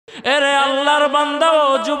এরে আল্লাহর বান্দা ও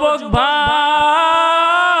যুবক ভাই,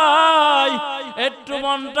 একটু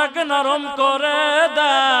মনটাকে নরম করে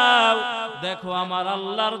দাও। দেখো আমার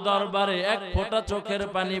আল্লাহর দরবারে এক ফোঁটা চোখের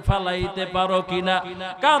পানি ফালাইতে পারো কিনা।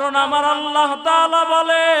 কারণ আমার আল্লাহ তাআলা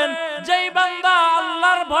বলেন, যেই বান্দা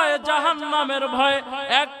আল্লাহর ভয়ে জাহান্নামের ভয়ে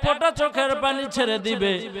এক ফোঁটা চোখের পানি ছেড়ে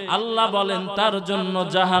দিবে, আল্লাহ বলেন তার জন্য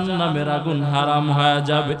জাহান্নামের আগুন হারাম হয়ে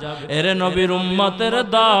যাবে। এরে নবীর উম্মতের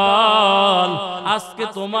দল, আজকে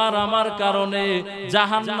তোমার আমার কারণে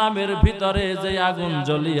জাহান্নামের ভিতরে যে আগুন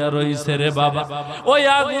জ্বলিয়া রইছে রে বাবা, ওই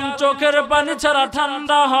আগুন চোখের পানি ছাড়া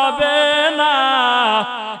ঠান্ডা হবে না।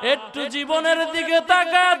 একটু জীবনের দিকে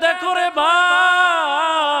তাকা দেখো রে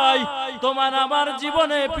ভাই, তোমার আমার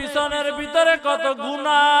জীবনে পিছনের ভিতরে কত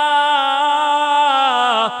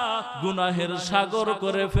গুনাহের সাগর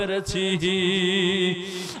করে ফেলেছি।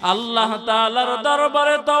 আল্লাহ তাআলার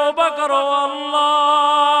দরবারে তওবা করো। আল্লাহ,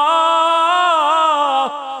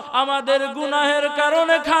 আমাদের গুনাহের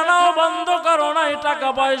কারণে খানাও বন্ধ করো নাই, টাকা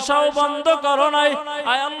পয়সাও বন্ধ করো নাই।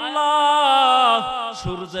 আয় আল্লাহ,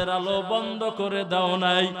 সূর্যের আলো বন্ধ করে দাও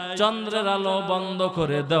নাই, চন্দ্রের আলো বন্ধ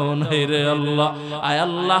করে দাও নাই রে আল্লাহ। আয়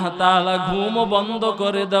আল্লাহ তাআলা, ঘুম বন্ধ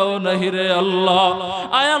করে দাও নাই রে আল্লাহ।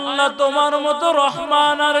 আয় আল্লাহ, তোমার মতো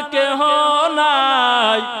রহমান আর কেহ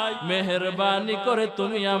নাই, মেহেরবানি করে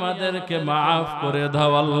তুমি আমাদেরকে মাফ করে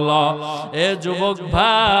দাও আল্লাহ। এ যুবক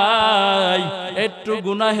ভাই, একটু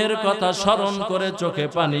গুনাহের কথা স্মরণ করে চোখে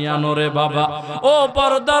পানি আনো রে বাবা। ও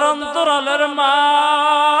পর্দার অন্তরালের মা,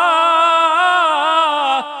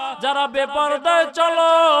 যারা বেপরদায়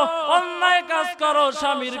চলো, অন্যায় কাজ করো,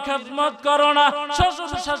 স্বামীর খেদমত করো না,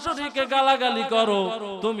 শ্বশুর শাশুড়িকে গালাগালি করো,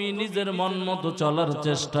 তুমি নিজের মন মতো চলার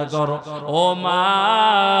চেষ্টা করো। ও মা,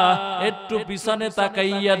 একটু পিছনে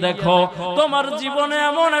তাকাইয়া দেখো, তোমার জীবনে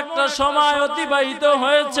এমন একটা সময় অতিবাহিত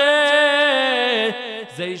হয়েছে,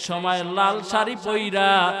 যেই সময় লাল শাড়ি পইরা,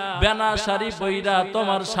 বেনা শাড়ি পইরা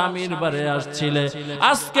তোমার স্বামীর বাড়ি আসছিলে।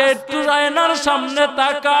 আজকে একটু আয়নার সামনে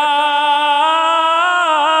তাকাও,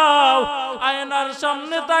 আয়নার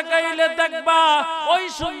সামনে তাকাইলে দেখবা ওই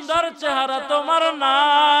সুন্দর চেহারা তোমার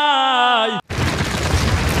নাই।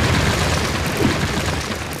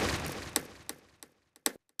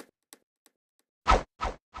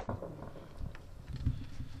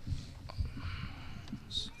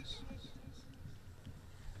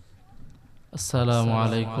 আসসালামু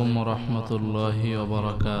আলাইকুম ওয়া রাহমাতুল্লাহি ওয়া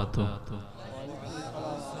বারাকাতুহু।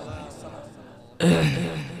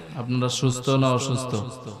 আপনারা সুস্থ না অসুস্থ?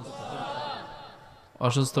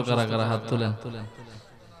 অসুস্থ কারা কারা হাত তুলেন।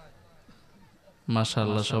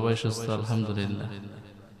 মাশাআল্লাহ, সবাই সুস্থ আলহামদুলিল্লাহ।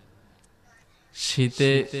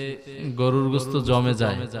 শীতে গরুর গোশত জমে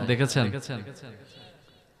যায়, দেখেছেন?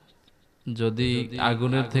 যদি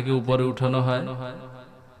আগুনের থেকে উপরে উঠানো হয়,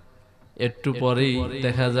 একটু পরেই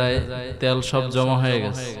দেখা যায় তেল সব জমা হয়ে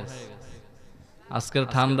গেছে। আজকের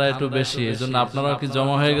ঠান্ডা একটু বেশি, এজন্য আপনারাও কি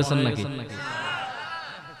জমা হয়ে গেছেন নাকি?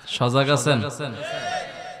 সজাগ আছেন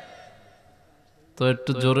তো?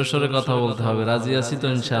 একটু জোরে সোরে কথা বলতে হবে। রাজি আছি তো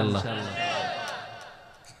ইনশাআল্লাহ?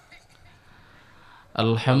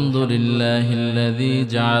 আলহামদুলিল্লাহিল্লাযী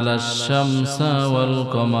জাআলাশ শামসা ওয়াল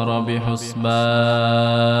কমারা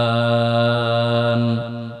বিহুসবান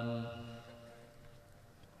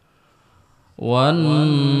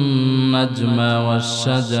والنجم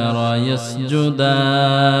والشجر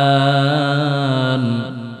يسجدان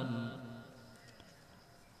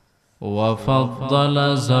وفضل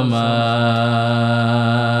زمانا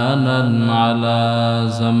على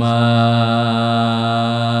زمان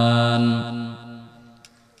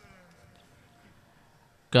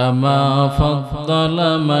كما فضل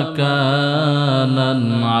مكانا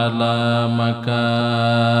على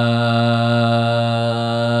مكان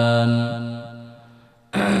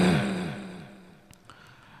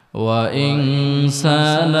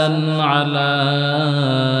وإنسانا على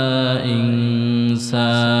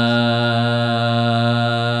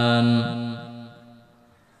إنسان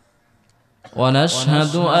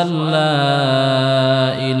ونشهد أن لا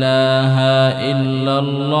إله إلا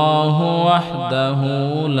الله وحده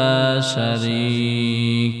لا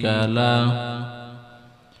شريك له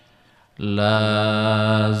لا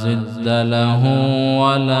ضد له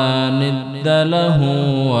ولا ند له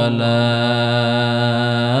ولا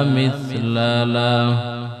مثل له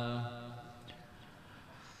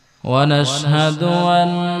ونشهد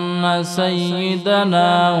أن سيدنا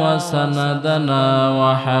وسندنا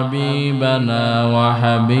وحبيبنا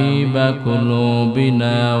وحبيب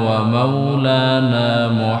قلوبنا ومولانا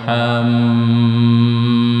محمد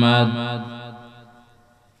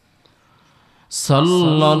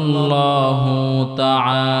सल्लल्लाहु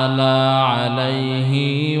ताला अलैहि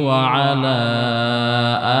व अला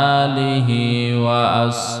आलिहि व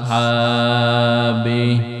अस्हाबिहि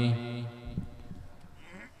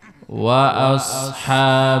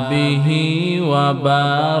व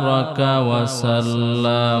बारक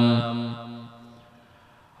वसल्लम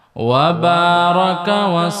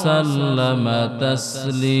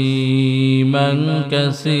तस्लीमा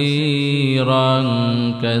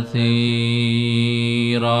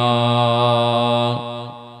कसीरा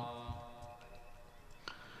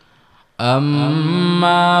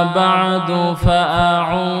अम्मा बअदु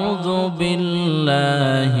फअऊज़ु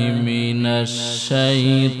बिल्लाहि मिनश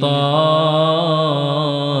शैतानिर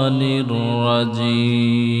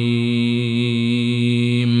रजीम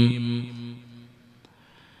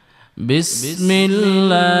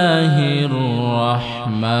बिस्मिल्लाहिर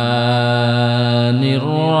रहमानिर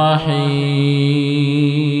रहीम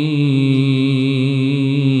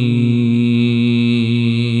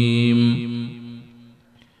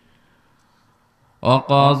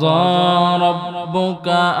वक़ज़ा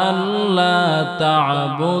रब्बुका अल्ला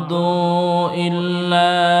तअबुदू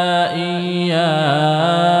इल्ला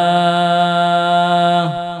इय्याहु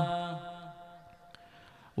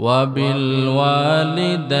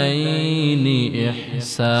وبالوالدين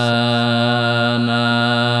إحسانا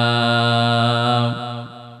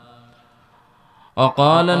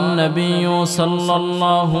وقال النبي صلى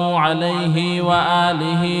الله عليه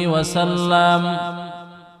وآله وسلم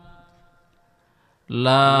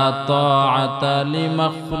لا طاعة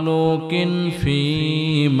لمخلوق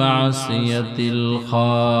في معصية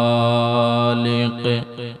الخالق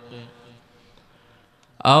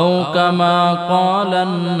أو كما قال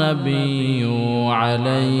النبي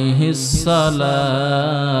عليه الصلاة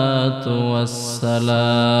والسلام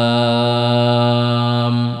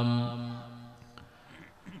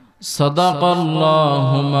صدق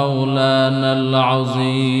الله مولانا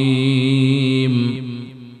العظيم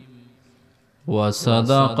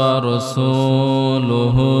وصدق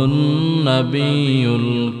رسوله النبي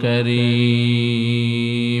الكريم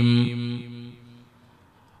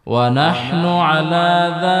ونحن على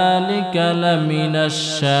ذلك لمن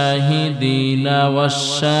الشاهدين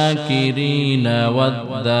والشاكرين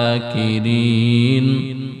والذاكرين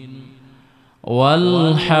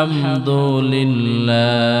والحمد لله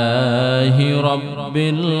رب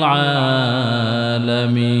العالمين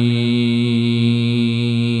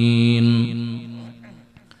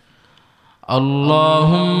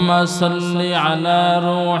اللهم صل على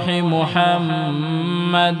روح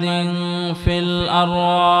محمد في الأرواح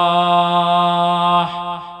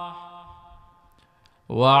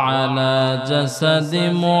وعلى جسد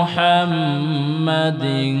محمد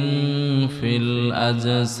في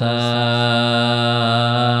الأجساد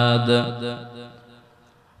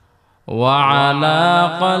وعلى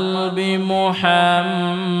قلب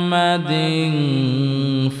محمد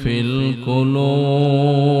في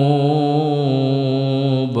القلوب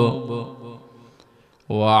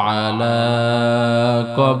وعلى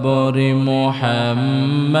قبر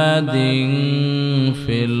محمد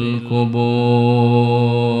في القبور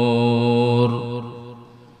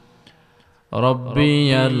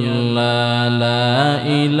ربي الله لا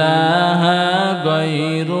إله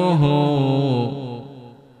غيره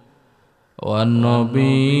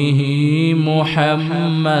والنبي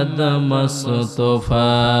محمد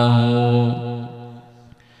مصطفاه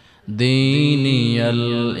ديني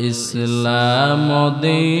الإسلام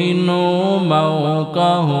دين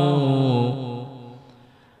موقه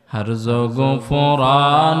هرزق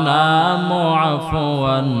غفرانا معفوا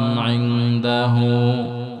عنده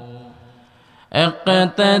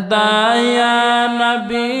اقتدى يا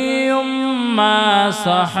نبي ما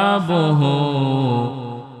صحبه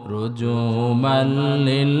رجوما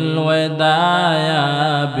للوداع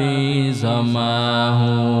بزماه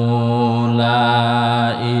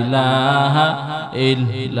لا إله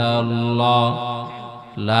إلا الله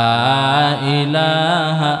لا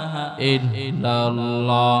إله إلا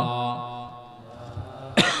الله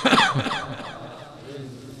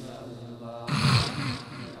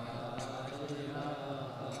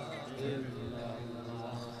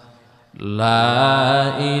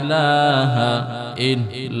لا إله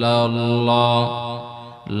إلا الله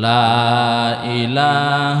لا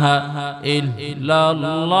إله إلا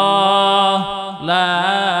الله لا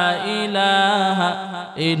إله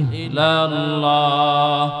إلا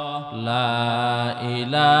الله لا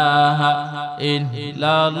إله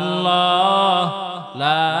إلا الله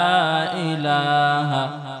لا إله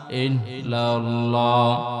إلا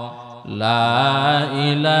الله لا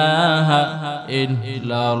إله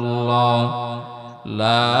إلا الله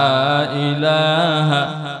লা ইলাহা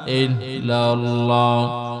ইল্লাল্লাহ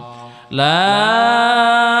লা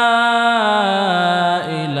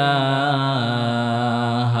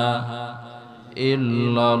ইলাহা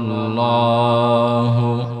ইল্লাল্লাহ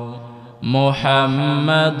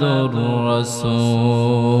মুহাম্মাদুর রাসূলুল্লাহ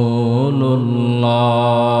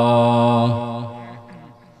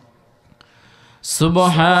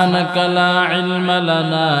সুবহানাকা লা ইলমা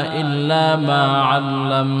লানা ইল্লা মা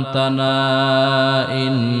 'আল্লামতানা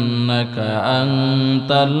ইন্নাকা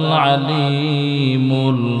আনতাল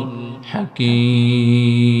আলিমুল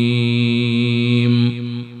হাকীম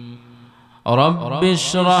رب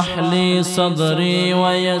اشرح لي صدري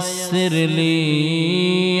ويسر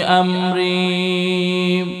لي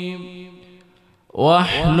أمري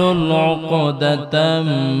واحلل عقدة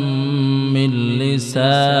من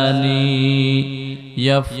لساني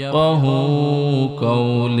يفقه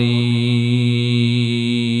قولي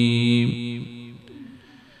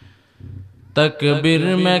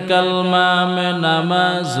تکبیر میں کلمہ میں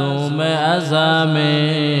نمازوں میں اذا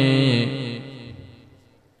میں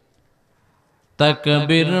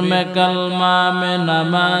تکبیر میں کلمہ میں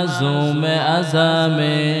نمازوں میں اذا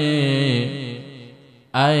میں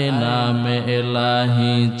آئے نام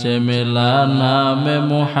الہی چ ملا نام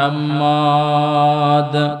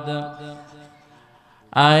محمد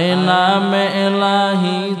آئے نام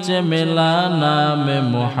الہی چ ملا نام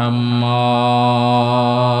محمد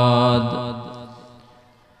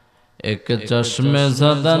ایک چشم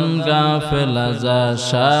زدن غافل ازا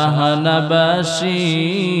شاہ نباشی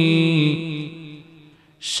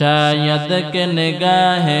شاید کہ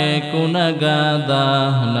نگاہ کنگادہ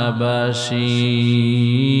نباشی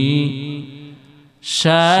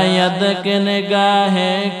شاید کہ نگاہ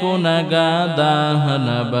کنگادہ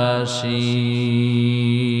نباشی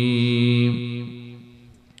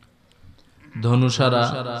ধনুসারা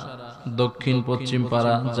দক্ষিণ পশ্চিম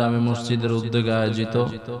পাড়া জামে মসজিদের উদ্যোগে আয়োজিত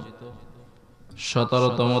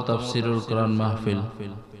 17তম তাফসীরুল কোরআন মাহফিল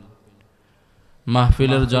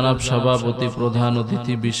মাহফিলের জনাব সভাপতি প্রধান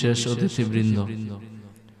অতিথি বিশেষ অতিথিবৃন্দ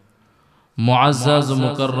মুআজ্জাজ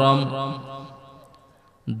মুকাররম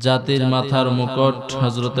জাতির মাথার মুকুট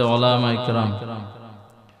হযরত উলামা ইকরাম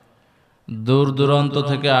দূর দূরান্ত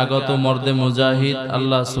থেকে আগত মর্দে মুজাহিদ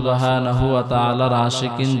আল্লাহ সুবহানাহু ওয়া তাআলার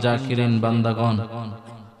আশিকিন জাকিরিন বান্দাগণ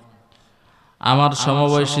আমার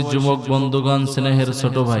সমবয়সী যুবক বন্ধুগণ স্নেহের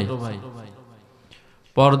ছোট ভাই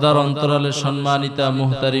পর্দার অন্তরালে সম্মানিতা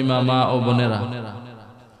মুহতারিমা মা ও বোনেরা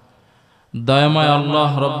দয়াময়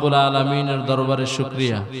আল্লাহ রব্বুল আলামিনের দরবারে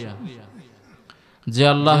শুকরিয়া যে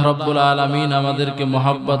আল্লাহ রব্বুল আলামিন আমাদেরকে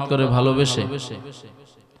মহব্বত করে ভালোবেসে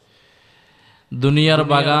দুনিয়ার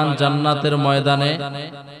বাগান জান্নাতের ময়দানে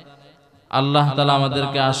আল্লাহ তাআলা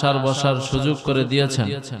আমাদেরকে আসার বসার সুযোগ করে দিয়েছেন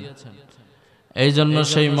এই জন্য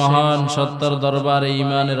সেই মহান সত্তার দরবারে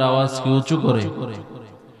ঈমানের আওয়াজকে উঁচু করে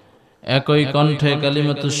একই কণ্ঠে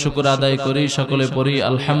কালিমাতুশ শুকর আদায় করি সকলে পড়ি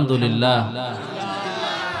আলহামদুলিল্লাহ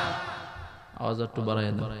আওয়াজ একটু বাড়ায়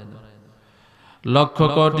দেন লক্ষ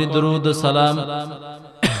কোটি দরুদ সালাম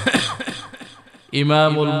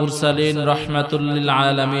ইমামুল মুরসালিন রাহমাতুল লিল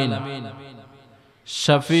আলামিন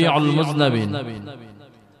শফিউল মুজনবিন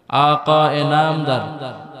আকা এ নামদার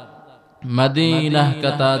মদিনা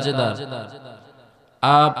কা তাজদার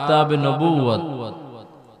আফতাব নবুওয়াত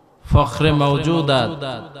ফখরে মওজুদাত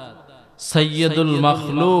সৈয়দুল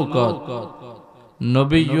মখলুকাত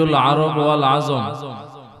নবিয়ুল আরব ওয়াল আজম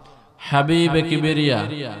হাবিব কিবরিয়া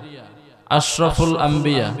আশরাফুল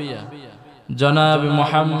আম্বিয়া জনাব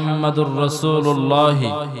মুহাম্মাদুর রাসূলুল্লাহ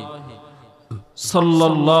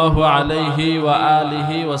সাল্লাল্লাহু আলাইহি ওয়া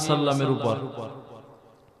আলিহি ওয়া সাল্লামের উপর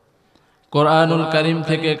কোরআনুল কারীম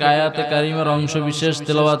থেকে এক আয়াতে কারীমের অংশ বিশেষ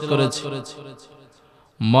তেলাওয়াত করেছি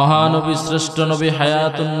মহানবী শ্রেষ্ঠ নবী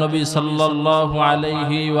হায়াতুন নবী সাল্লাল্লাহু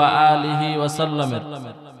আলাইহি ওয়া আলিহি ওয়া সাল্লামের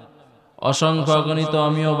অসংখ্য অগণিত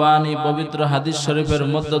অমীয় বাণী পবিত্র হাদিস শরীফের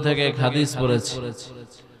মধ্য থেকে এক হাদিস পড়েছি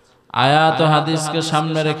আয়াত ও হাদিসকে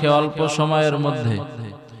সামনে রেখে অল্প সময়ের মধ্যে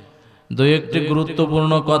দুই একটি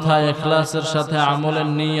গুরুত্বপূর্ণ কথা ইখলাসের সাথে আমলের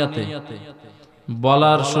নিয়তে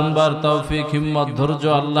বলার শুনবার তৌফিক হিম্মত ধৈর্য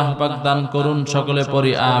আল্লাহ পাক দান করুন সকলে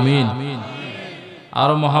পড়ি আমিন আর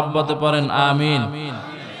মহব্বতে পড়েন আমিন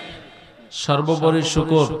সর্বোপরি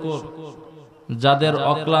শুকর যাদের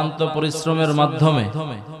অক্লান্ত পরিশ্রমের মাধ্যমে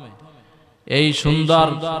এই সুন্দর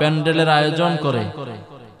প্যান্ডেলের আয়োজন করে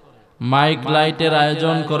মাইক লাইটের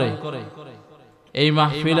আয়োজন করে এই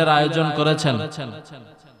মাহফিলের আয়োজন করেছেন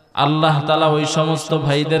আল্লাহ তাআলা ওই সমস্ত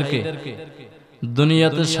ভাইদেরকে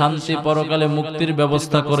দুনিয়াতে শান্তি পরকালে মুক্তির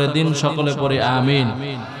ব্যবস্থা করে দিন সকলে পড়ে আমিন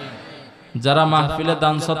যারা মাহফিলে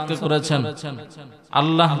দান সদকা করেছেন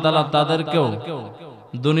আল্লাহ তাআলা তাদেরকেও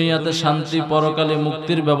দুনিয়াতে শান্তি, পরকালে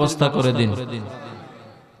মুক্তির ব্যবস্থা করে দিন।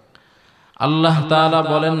 আল্লাহ তাআলা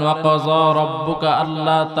বলেন, ওয়া কাযা রাব্বুকা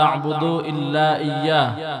আল্লা তা'বুদু ইল্লা ইয়্যাহ,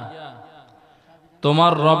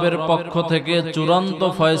 তোমার রবের পক্ষ থেকে চূড়ান্ত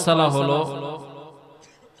ফয়সালা হলো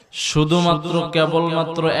শুধুমাত্র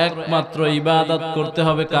কেবলমাত্র একমাত্র ইবাদত করতে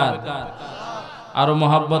হবে কার? আরো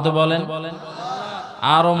মহব্বতে বলেন,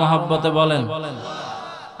 আরো মহব্বতে বলেন।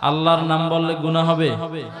 আল্লাহর নাম বললে গুনাহ হবে?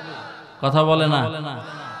 কথা বলে না।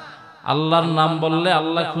 আল্লাহর নাম বললে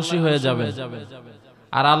আল্লাহ খুশি হয়ে যাবে,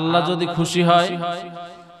 আর আল্লাহ যদি খুশি হয়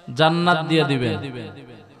জান্নাত দিয়ে দিবেন,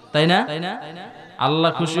 তাই না? আল্লাহ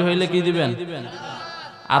খুশি হইলে কি দিবেন?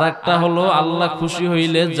 আর একটা হলো আল্লাহ খুশি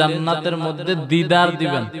হইলে জান্নাতের মধ্যে দিদার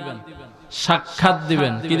দিবেন, সাক্ষাৎ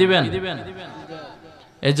দিবেন। কি দিবেন?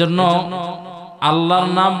 এজন্য আল্লাহর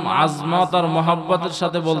নাম আজমত আর মহব্বতের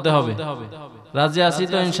সাথে বলতে হবে। রাজি আছি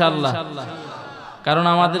তো ইনশাআল্লাহ? কারণ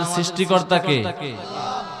আমাদের সৃষ্টিকর্তা কে?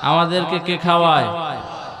 আমাদেরকে কে খাওয়ায়?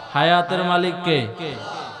 হায়াতের মালিক কে?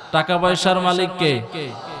 টাকা পয়সার মালিক কে?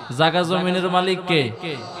 জায়গা জমিনের মালিক কে?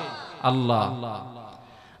 আল্লাহ।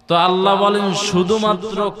 তো আল্লাহ বলেন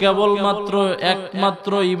শুধুমাত্র কেবলমাত্র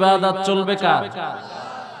একমাত্র ইবাদত চলবে কার?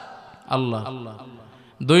 আল্লাহ।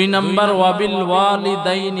 2 নাম্বার, ওয়াবিল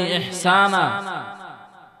ওয়ালিদাইনি ইহসানা,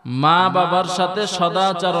 মা বাবার সাথে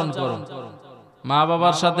সদাচরণ করো। মা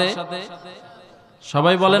বাবার সাথে,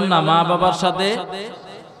 সবাই বলেন না, মা বাবার সাথে।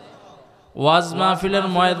 ওয়াজ মাহফিলের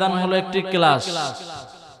ময়দান হলো একটি ক্লাস।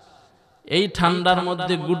 এই ঠান্ডার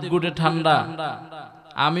মধ্যে, গুটগুটে ঠান্ডা,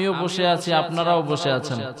 আমিও বসে আছি, আপনারাও বসে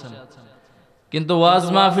আছেন, কিন্তু ওয়াজ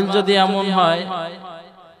মাহফিল যদি এমন হয়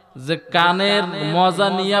যে কানের মজা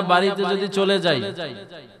নিয়ে বাড়িতে যদি চলে যাই,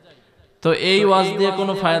 তো এই ওয়াজ দিয়ে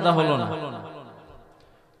কোনো ফায়দা হলো না।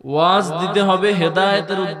 ওয়াজ দিতে হবে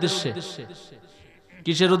হেদায়েতের উদ্দেশ্যে।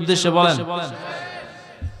 কিসের উদ্দেশ্যে বলেন?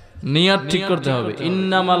 নিয়ত ঠিক করতে হবে।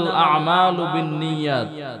 ইন্নামাল আমালু বিন্নিয়াত,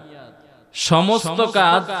 সমস্ত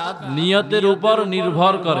কাজ নিয়তের উপর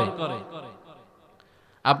নির্ভর করে।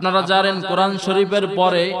 আপনারা জানেন কোরআন শরীফের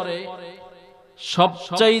পরে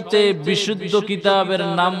সবচাইতে বিশুদ্ধ কিতাবের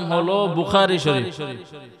নাম হলো বুখারী শরীফ।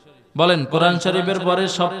 বলেন, কোরআন শরীফের পরে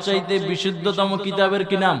সবচাইতে বিশুদ্ধতম কিতাবের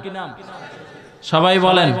কি নাম? সবাই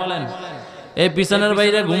বলেন। এই পিছনের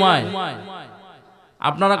বাইরে ঘুমায়,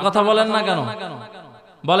 আপনারা কথা বলেন না কেন?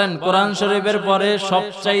 বলেন, কোরআন শরীফের পরে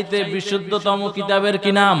সবচাইতে বিশুদ্ধতম কিতাবের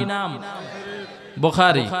কি নাম?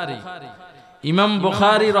 বুখারী। ইমাম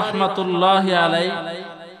বুখারী রহমাতুল্লাহি আলাইহি,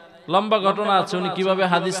 লম্বা ঘটনা আছে উনি কিভাবে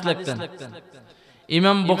হাদিস লিখতেন।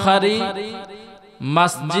 ইমাম বুখারী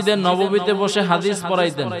মসজিদে নববীতে বসে হাদিস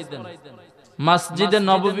পড়াইতেন। মসজিদে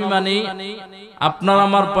নববী মানে আপনার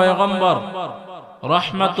আমার পয়গম্বর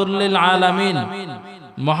রাহমাতুল লিল আলামিন,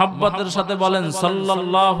 মুহাব্বতের সাথে বলেন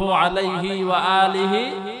সাল্লাল্লাহু আলাইহি ওয়া আলিহি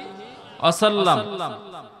ওয়াসাল্লাম।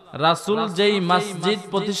 রাসূল যেই মসজিদ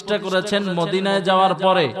প্রতিষ্ঠা করেছেন মদিনায় যাওয়ার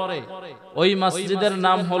পরে, ওই মসজিদের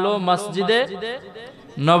নাম হলো মসজিদে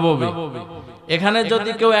নববী। এখানে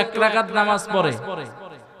যদি কেউ 1 রাকাত নামাজ পড়ে,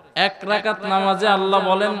 1 রাকাত নামাজে আল্লাহ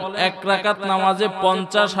বলেন 1 রাকাত নামাজে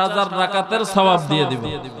 50,000 রাকাতের সওয়াব দিয়ে দিবে।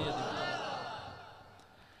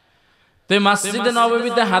 তো মসজিদে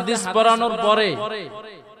নববীতে হাদিস পড়ানোর পরে,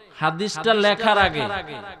 হাদিসটা লেখার আগে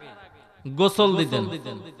গোসল দিতেন।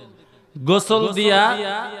 গোসল দিয়া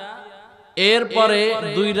এরপরে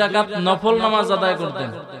 2 রাকাত নফল নামাজ আদায়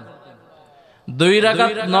করতেন। 2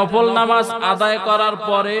 রাকাত নফল নামাজ আদায় করার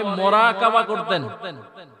পরে মুরাকাবা করতেন।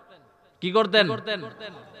 কি করতেন?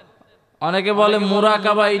 অনেকে বলে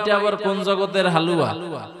মুরাকাবা এটা আবার কোন জগতের হালুয়া?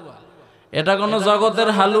 এটা কোন জগতের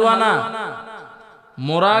হালুয়া না।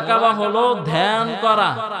 মুরাকাবা হলো ধ্যান করা,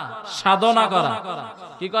 সাধনা করা।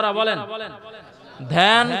 কি করা বলেন?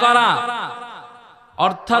 ধ্যান করা।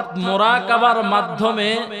 অর্থাৎ মুরাকাবার মাধ্যমে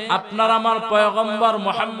আপনার আমার পয়গম্বর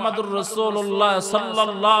মুহাম্মদুর রাসূলুল্লাহ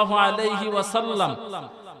সাল্লাল্লাহু আলাইহি ওয়াসাল্লাম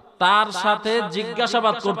তার সাথে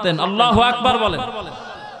জিজ্ঞাসাবাদ করতেন। আল্লাহু আকবার বলেন।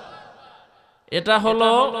 এটা হলো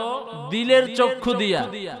দিলের চক্ষু দিয়া।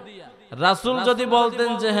 রাসূল যদি বলতেন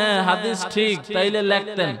যে হ্যাঁ হাদিস ঠিক, তাইলে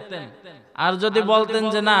লিখতেন, আর যদি বলতেন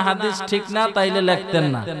যে না হাদিস ঠিক না, তাইলে লিখতেন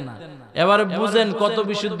না। এবারে বুঝেন কত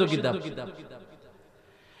বিশুদ্ধ কিতাব।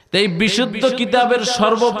 এই বিশুদ্ধ কিতাবের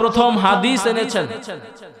সর্বপ্রথম হাদিস এনেছেন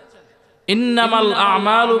ইন্নামাল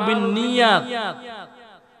আমালু বিন্নিয়াত।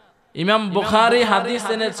 ইমাম বুখারী হাদিস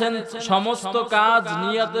এনেছেন সমস্ত কাজ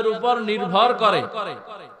নিয়তের উপর নির্ভর করে।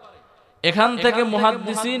 এখান থেকে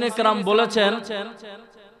মুহাদ্দিসিন ইকরাম বলেছেন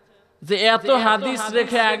যে এত হাদিস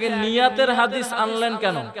রেখে আগে নিয়তের হাদিস আনলেন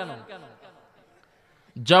কেন?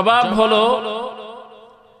 জবাব হলো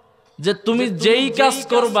যে তুমি যেই কাজ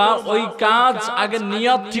করবা ওই কাজ আগে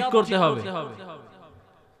নিয়ত ঠিক করতে হবে।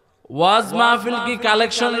 ওয়াজ মাহফিল কি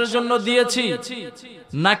কালেকশনের জন্য দিয়েছি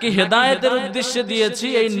নাকি হেদায়েতের উদ্দেশ্যে দিয়েছি,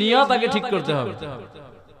 এই নিয়ত আগে ঠিক করতে হবে।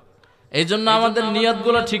 এই জন্য আমাদের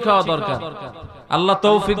নিয়তগুলো ঠিক হওয়া দরকার। আল্লাহ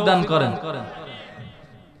তৌফিক দান করেন।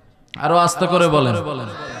 আরো আস্তে করে বলেন,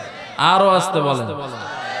 আরো আস্তে বলেন।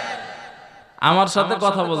 আমার সাথে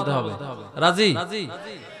কথা বলতে হবে। রাজি?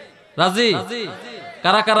 রাজি?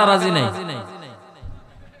 কারা কারা রাজি নেই?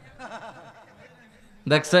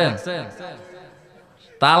 দেখছেন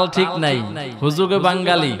তাল ঠিক নাই, হুজুগে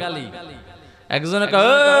বাঙালি। একজনে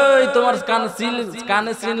কয় তোমার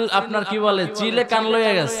কানে চিল, আপনার কি বলে চিলে কান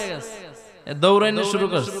লইয়া গেছে, দৌড়াইনি শুরু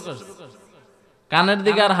করছে, কানের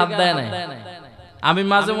দিকে আর হাত দেয় নাই। আমি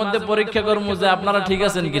মাঝে মধ্যে পরীক্ষা করবো যে আপনারা ঠিক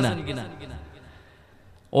আছেন কিনা।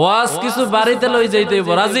 ওয়াজ কিছু বাড়িতে লই যাইতে হইব।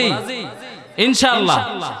 রাজি? ইনশাআল্লাহ।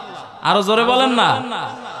 আরো জোরে বলেন না।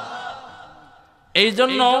 এই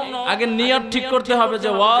জন্য আগে নিয়ত ঠিক করতে হবে যে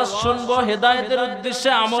ওয়াজ শুনবো হেদায়েতের উদ্দেশ্যে,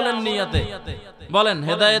 আমলের নিয়তে। বলেন,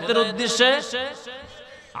 হেদায়েতের উদ্দেশ্যে,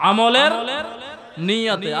 আমলের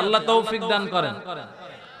নিয়তে। আল্লাহ তৌফিক দান করেন।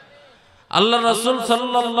 আল্লাহ রাসূল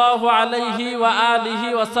সাল্লাল্লাহু আলাইহি ওয়া আলিহি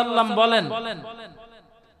ওয়াসাল্লাম বলেন,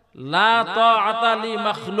 লা তাআতা লি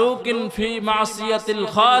মাখলুকিন ফি মাসিয়াতিল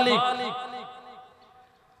খালিক।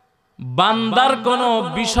 বান্দার কোন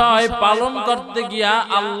বিষয় পালন করতে গিয়া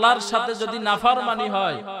আল্লাহর সাথে যদি নাফরমানি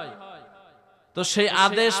হয় তো সেই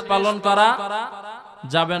আদেশ পালন করা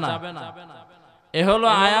যাবে না। এ হলো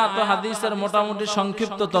আয়াত ও হাদিসের মোটামুটি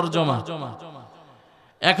সংক্ষিপ্ত তরজমা।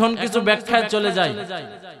 এখন কিছু ব্যাখ্যায় চলে যাই।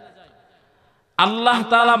 আল্লাহ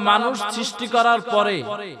তাআলা মানুষ সৃষ্টি করার পরে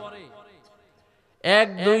 1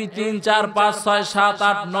 2 3 4 5 6 7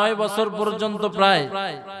 8 9 বছর পর্যন্ত প্রায়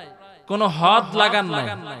কোনো হদ লাগান নাই।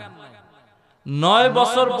 9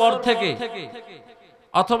 বছর পর থেকে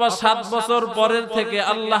অথবা 7 বছর পরের থেকে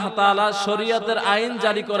আল্লাহ তাআলা শরীয়তের আইন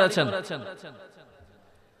জারি করেছেন।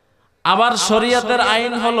 আবার শরীয়তের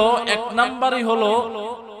আইন হলো, 1 নম্বরই হলো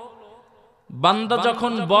বান্দা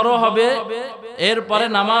যখন বড় হবে এরপরে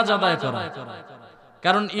নামাজ আদায় করা।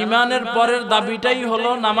 কারণ ঈমানের পরের দাবিটাই হলো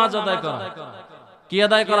নামাজ আদায় করা। কি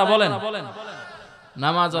আদায় করা বলেন?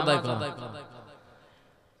 নামাজ আদায় করা।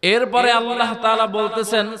 এরপরে আল্লাহ তাআলা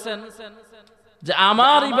বলতেছেন যে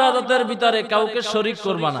আমার ইবাদতের ভিতরে কাউকে শরীক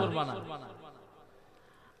করবা না।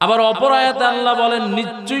 আবার অপর আয়াতে আল্লাহ বলেন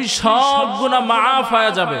নিশ্চয়ই সব গুনাহ মাফ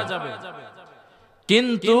হয়ে যাবে,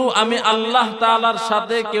 কিন্তু আমি আল্লাহ তাআলার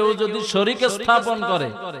সাথে কেউ যদি শরীক স্থাপন করে,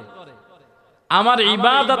 আমার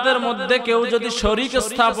ইবাদতের মধ্যে কেউ যদি শরীক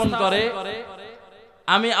স্থাপন করে,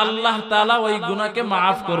 আমি আল্লাহ তাআলা ওই গুনাহকে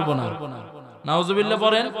মাফ করব না। নাউজুবিল্লাহ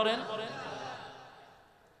পড়েন।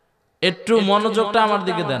 একটু মনোযোগটা আমার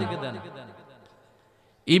দিকে দেন।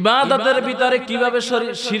 ইবাদতের ভিতরে কিভাবে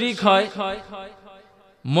শিরিক হয়?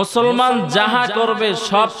 মুসলমান যাহা করবে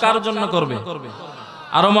সব কার জন্য করবে?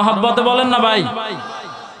 আরো মহব্বতে বলেন না ভাই।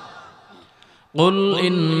 কুল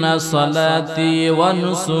ইন্না সালাতি ওয়া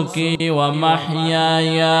নুসুকি ওয়া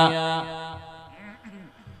মাহইয়ায়া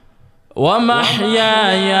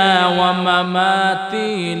ওয়া মামাতি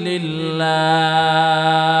লিল্লাহ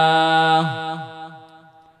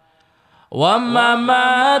ওয়া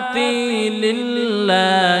মামাতি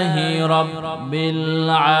লিল্লাহি রাব্বিল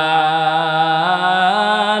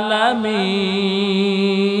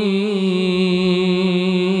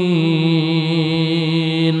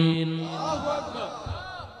আলামিন।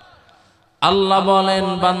 আল্লাহ বলেন,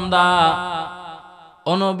 বান্দা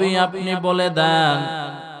ও নবী আপনি বলে দেন,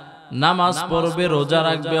 নামাজ পড়বে, রোজা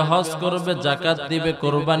রাখবে, হজ করবে, যাকাত দিবে,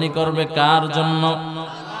 কুরবানি করবে কার জন্য?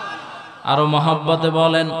 আরো মহব্বতে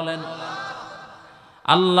বলেন।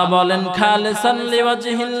 আল্লাহ বলেন খালিসান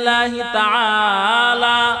লিওয়াজহিল্লাহি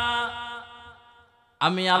তাআলা,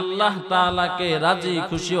 আমি আল্লাহ তাআলাকে রাজি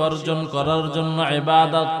খুশি অর্জন করার জন্য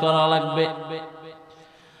ইবাদত করা লাগবে।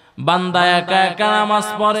 বান্দা একা একা নামাজ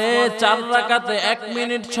পড়ে 4 রাকাতে 1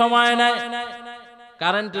 মিনিট সময় নেয়,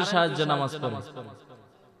 কারেন্টের সাহায্যে নামাজ পড়ে।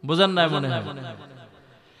 বুঝেন না মনে হয়?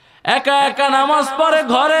 একা একা নামাজ পড়ে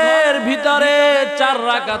ঘরের ভিতরে 4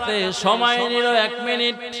 রাকাতে সময় নিল 1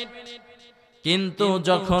 মিনিট, কিন্তু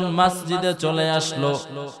যখন মসজিদে চলে আসলো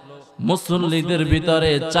মুসল্লিদের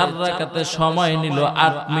ভিতরে 4 রাকাতে সময় নিল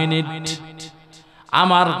 8 মিনিট।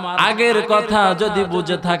 আমার আগের কথা যদি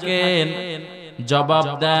বুঝে থাকেন জবাব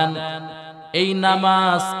দেন, এই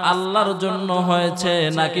নামাজ আল্লাহর জন্য হয়েছে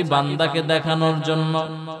নাকি বান্দাকে দেখানোর জন্য?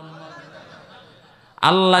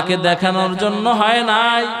 আল্লাহকে দেখানোর জন্য হয়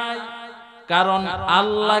নাই। কারণ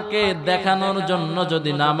আল্লাহকে দেখানোর জন্য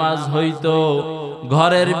যদি নামাজ হইতো,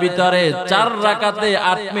 ঘরের ভিতরে 4 রাকাতে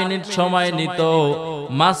 8 মিনিট সময় নিত,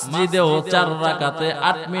 মসজিদেও 4 রাকাতে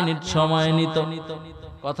 8 মিনিট সময় নিত।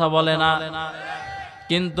 কথা বলে না?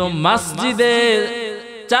 কিন্তু মসজিদে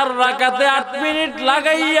 4 রাকাতে 8 মিনিট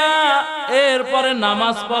লাগাইয়া এরপরে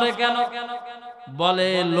নামাজ পড়ে কেন? বলে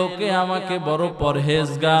লোকে আমাকে বড়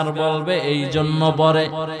পরহেজগার বলবে, এই জন্য পড়ে।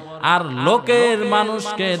 আর লোকের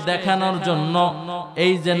মানুষকে দেখানোর জন্য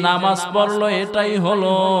এই যে নামাজ পড়লো, এটাই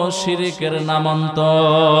হলো শিরকের নামান্তর।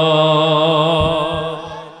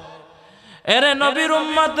 এরে নবীর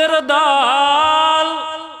উম্মতের দল,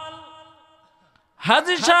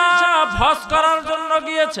 হাজী সাহেব হজ করার জন্য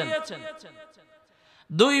গিয়েছেন।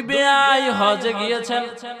 2 বেয়াই হজে গিয়েছেন।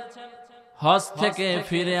 হজ থেকে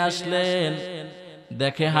ফিরে আসলেন,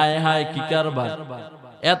 দেখে হায় হায় কি কারবার,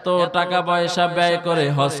 এত টাকা পয়সা ব্যয় করে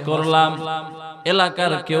হজ করলাম,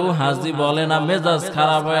 এলাকার কেউ হাজি বলে না, মেজাজ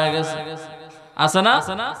খারাপ হয়ে গেছে। আছে না?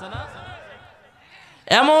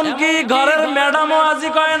 এমন কি ঘরের ম্যাডামও হাজি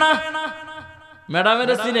কয় না।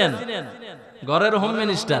 ম্যাডামের চিনেন? ঘরের হোম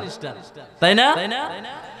মিনিস্টার, তাই না?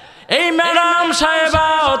 এই ম্যাডাম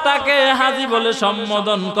সাহেবাও তাকে হাজি বলে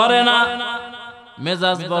সম্বোধন করে না,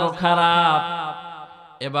 মেজাজ বড় খারাপ।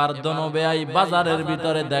 এবার দোনো বেয়াই বাজারের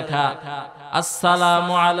ভিতরে দেখা,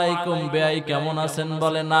 আসসালামু আলাইকুম বেয়াই কেমন আছেন?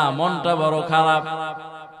 বলে না, মনটা বড় খারাপ।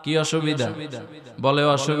 কি অসুবিধা? বলে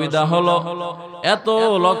অসুবিধা হলো এত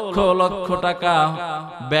লক্ষ লক্ষ টাকা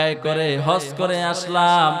ব্যয় করে হজ করে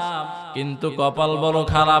আসলাম, কিন্তু কপাল বড়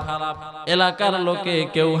খারাপ, এলাকার লোকে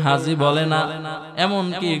কেউ হাজি বলে না,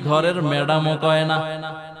 এমনকি ঘরের ম্যাডামও কয় না।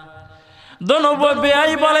 দোনো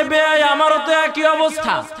বেয়াই বলে, বেয়াই আমারও তো একই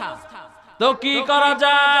অবস্থা, তো কি করা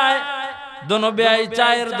যায়? দোনো বেয়াই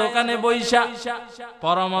চায়ের দোকানে বইসা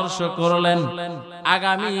পরামর্শ করলেন,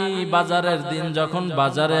 আগামী বাজারের দিন যখন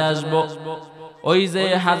বাজারে আসব, ওই যে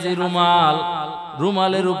হাজি রুমাল,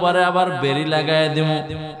 রুমালের উপরে আবার বেরি লাগায় দিমু।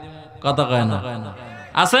 কথা কয় না?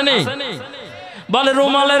 আসেনি? বলে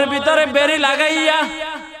রুমালের ভিতরে বেরি লাগাইয়া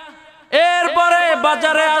এরপরে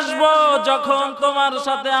বাজারে আসব, যখন তোমার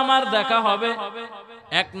সাথে আমার দেখা হবে,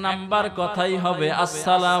 1 নাম্বার কথাই হবে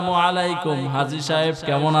আসসালামু আলাইকুম, হাজি সাহেব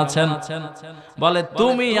কেমন আছেন? বলে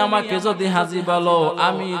তুমি আমাকে যদি হাজি বলো,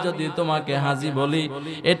 আমি যদি তোমাকে হাজি বলি,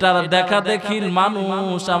 এটার দেখা দেখির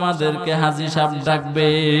মানুষ আমাদেরকে হাজি সাহেব ডাকবে।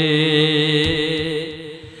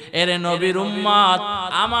 এরে নবীর উম্মত,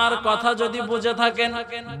 আমার কথা যদি বুঝে থাকেন,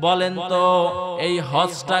 বলেন তো এই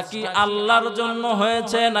হজটা কি আল্লাহর জন্য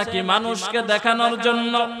হয়েছে নাকি মানুষকে দেখানোর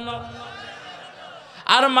জন্য?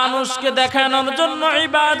 আর মানুষকে দেখানোর জন্য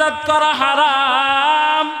ইবাদত করা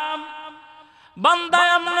হারাম। বান্দা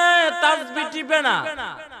এমনে তাসবিহ টিপে না,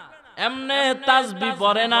 এমনে তাসবিহ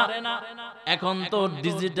পড়ে না। এখন তো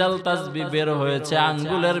ডিজিটাল তাসবিহ বের হয়েছে,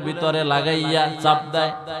 আঙ্গুলের ভিতরে লাগাইয়া চাপ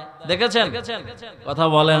দেয়, দেখেছেন? কথা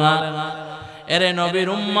বলে না। এরে নবীর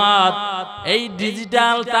উম্মত, এই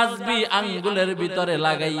ডিজিটাল তাসবিহ আঙ্গুলের ভিতরে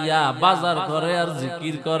লাগাইয়া বাজার করে আর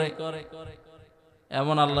জিকির করে,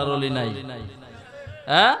 এমন আল্লাহর ওলি নাই।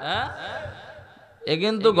 হ্যাঁ, এ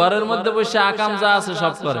কিন্তু ঘরের মধ্যে বসে আকাম যা আছে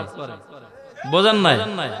সব করে, বোঝেন নাই?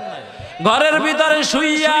 ঘরের ভিতরে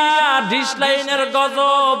শুইয়া ডিশ লাইনের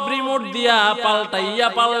গজব রিমোট দিয়া পাল্টাইয়া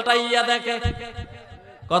পাল্টাইয়া দেখে,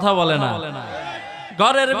 কথা বলে না।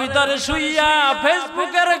 ঘরের ভিতরে শুইয়া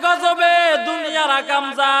ফেসবুকের গজবে দুনিয়ার আকাম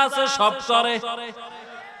যা আছে সব করে,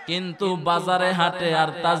 কিন্তু বাজারে হাটে আর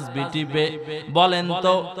তাসবিহ টিপে। বলেন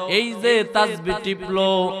তো এই যে তাসবিহ টিপলো,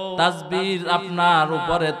 তাসবিহ আপনার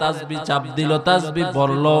উপরে তাসবিহ চাপ দিল, তাসবিহ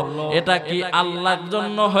পড়লো, এটা কি আল্লাহর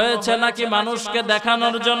জন্য হয়েছে নাকি মানুষকে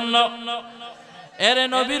দেখানোর জন্য? এরে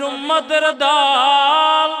নবীর উম্মতের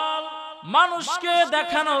দল, মানুষকে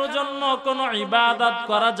দেখানোর জন্য কোনো ইবাদত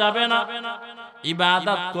করা যাবে না,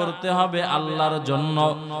 ইবাদত করতে হবে আল্লাহর জন্য।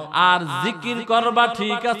 আর জিকির করবা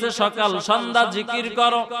ঠিক আছে, সকাল সন্ধ্যা জিকির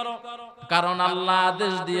করো, কারণ আল্লাহ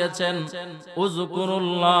আদেশ দিয়েছেন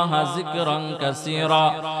উযকুরুল্লাহা যিকরান কাসীরা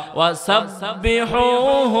ওয়া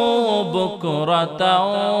সাব্বিহুহু বুকরাতাও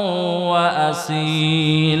ওয়া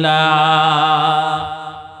আসীলা।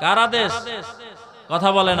 কার আদেশ? কথা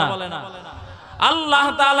বলে না। আল্লাহ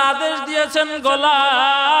তাআলা আদেশ দিয়েছেন,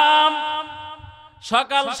 গোলাম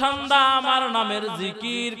সকাল সন্ধ্যা আমার নামের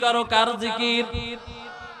জিকির করো। কার জিকির?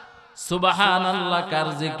 সুবহানাল্লাহ, কার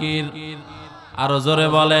জিকির? আরো জোরে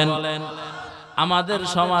বলেন। আমাদের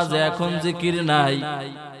সমাজে এখন জিকির নাই,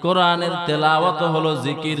 কোরআনের তেলাওয়াত হলো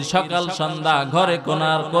জিকির। সকাল সন্ধ্যা ঘরে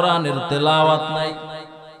কোরআনের তেলাওয়াত নাই,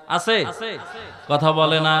 আছে? কথা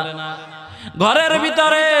বলে না। ঘরের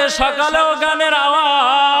ভিতরে সকালেও গানের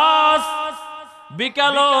আওয়াজ,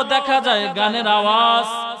 বিকালেও দেখা যায় গানের আওয়াজ,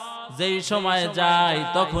 যেই সময় যায়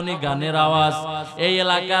তখনই গানের আওয়াজ। এই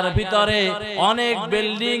এলাকার ভিতরে অনেক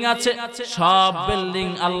বিল্ডিং আছে, সব বিল্ডিং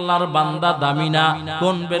আল্লাহর বান্দা দামি না।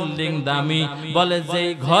 কোন বিল্ডিং দামি? বলে যেই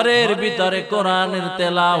ঘরের ভিতরে কোরআনের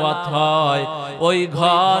তেলাওয়াত হয়, ওই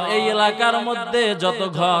ঘর এই এলাকার মধ্যে যত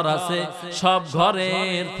ঘর আছে সব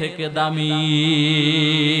ঘরের থেকে দামি।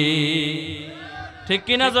 ঠিক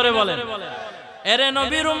কিনা জোরে বলেন। এরে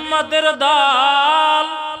নবীর উম্মতের দল,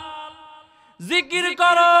 জিকির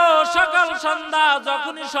করো সকাল সন্ধ্যা,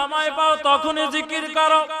 যখনই সময় পাও তখনই জিকির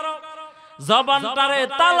করো। জবানটারে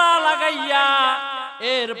তালা লাগাইয়া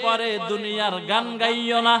এরপরে দুনিয়ার গান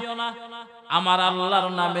গাইও না, আমার আল্লাহর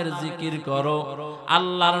নামের জিকির করো।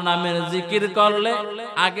 আল্লাহর নামের জিকির করলে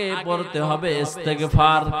আগে পড়তে হবে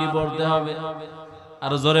ইস্তেগফার। কি পড়তে হবে?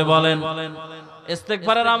 আর জোরে বলেন।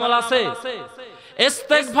 ইস্তেগফারের আমল আছে।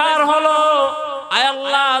 ইস্তেগফার হলো, আয়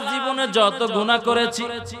আল্লাহ জীবনে যত গুনাহ করেছি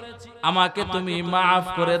আমাকে তুমি মাফ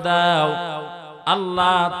করে দাও,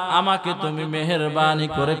 আল্লাহ আমাকে তুমি মেহেরবানি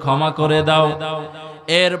করে ক্ষমা করে দাও।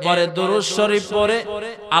 এরপরে দুরূদ শরীফ পড়ে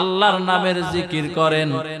আল্লাহর নামের জিকির করেন।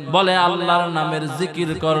 বলে আল্লাহর নামের জিকির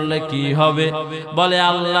করলে কি হবে? বলে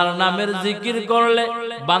আল্লাহর নামের জিকির করলে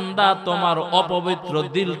বান্দা তোমার অপবিত্র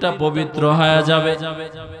দিলটা পবিত্র হয়ে যাবে।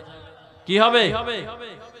 কি হবে?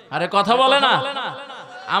 আরে কথা বলে না।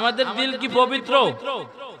 আমাদের দিল কি পবিত্র?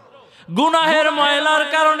 গুনাহের ময়লার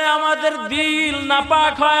কারণে আমাদের দিল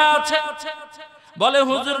নাপাক হয়ে আছে। বলে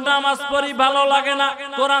হুজুর নামাজ পড়ি ভালো লাগে না,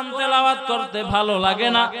 কোরআন তেলাওয়াত করতে ভালো লাগে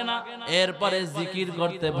না, এরপরে জিকির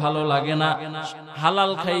করতে ভালো লাগে না,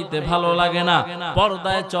 হালাল খাইতে ভালো লাগে না,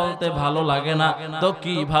 পর্দায় চলতে ভালো লাগে না, তো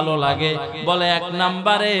কি ভালো লাগে? বলে এক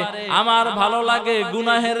নম্বরে আমার ভালো লাগে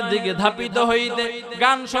গুনাহের দিকে ধাপিত হইতে,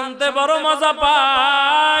 গান শুনতে বড় মজা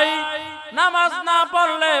পাই, নামাজ না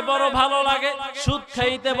পড়লে বড় ভালো লাগে, সুদ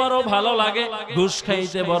খাইতে বড় ভালো লাগে, ঘুষ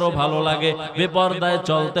খাইতে বড় ভালো লাগে, বেপরদায়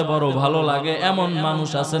চলতে বড় ভালো লাগে। এমন মানুষ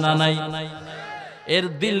আছে না নাই? এর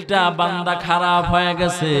দিলটা বান্দা খারাপ হয়ে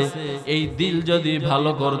গেছে। এই দিল যদি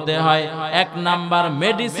ভালো করতে হয় এক নাম্বার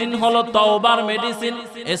মেডিসিন হলো তওবার মেডিসিন,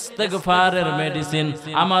 ইস্তেগফারের মেডিসিন।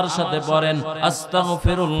 আমার সাথে পড়েন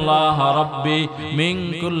আস্তাগফিরুল্লাহ রাব্বি মিন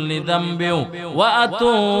কুল্লি যামবি ওয়া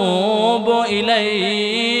আতুবু ইলাইহি।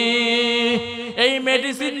 এই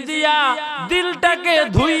মেডিসিন দিয়া দিলটাকে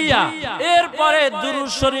ধুইয়া এরপরে দুরূদ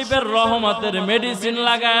শরীফের রহমতের মেডিসিন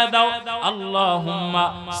লাগায়া দাও। আল্লাহুম্মা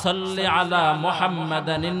সাল্লি আলা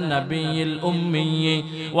মুহাম্মাদানিন নাবিয়্যিল উম্মি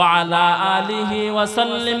ওয়া আলা আলিহি ওয়া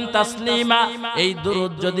সাল্লিম তাসলিমা। এই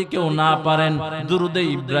দুরূদ যদি কেউ না পারেন, দুরুদে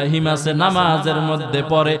ইব্রাহিম আছে নামাজের মধ্যে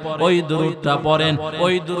পড়ে, ওই দুরূদটা পড়েন।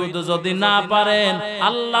 ওই দুরূদ যদি না পারেন,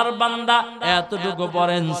 আল্লাহর বান্দা এতটুকু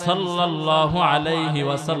পড়েন সাল্লাল্লাহু আলাইহি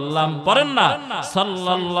ওয়াসাল্লাম। পড়েন না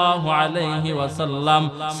সাল্লাল্লাহু আলাইহি ওয়াসাল্লাম,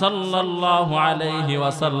 সাল্লাল্লাহু আলাইহি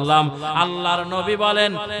ওয়াসাল্লাম। আল্লাহর নবী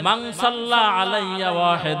বলেন মান সাল্লা আলাইয়া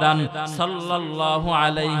ওয়াহিদান সাল্লাল্লাহু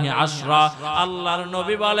আলাইহি আশরা। আল্লাহর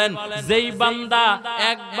নবী বলেন যেই বান্দা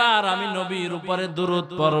একবার আমি নবীর উপরে দুরূদ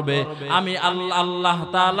পড়বে, আমি আল্লাহ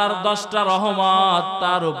তাআলার 10টা রহমত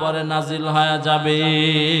তার উপরে নাজিল হয়ে যাবে।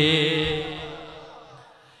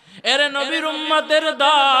 এরে নবীর উম্মতের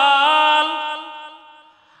দল,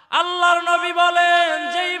 আল্লাহর নবী বলেন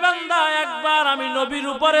যেই বান্দা একবার আমি নবীর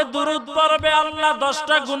উপরে দুরূদ পড়বে আল্লাহ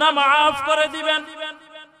 10টা গুনাহ maaf করে দিবেন।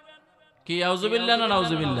 কি আউযুবিল্লাহ না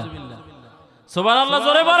নাউযুবিল্লাহ? সুবহানাল্লাহ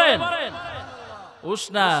জোরে বলেন।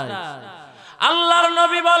 উশনাই আল্লাহর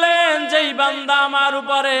নবী বলেন যেই বান্দা আমার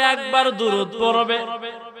উপরে একবার দুরূদ পড়বে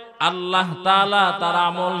আল্লাহ তাআলা তার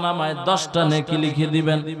আমলনামায় 10টা নেকি লিখে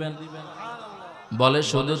দিবেন। বলে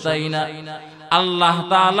শুধু তাই না, আল্লাহ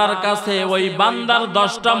তাআলার কাছে ওই বান্দার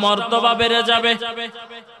 10টা মর্তবা বেড়ে যাবে।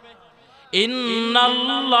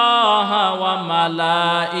 ইন্নাল্লাহা ওয়া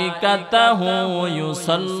মালাইকাতাহু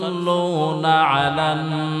ইউসাল্লুনা আলান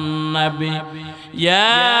নবী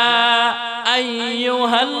ইয়া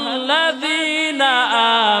আইয়ুহাল্লাযীনা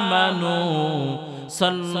আমানু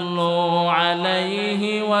সাল্লু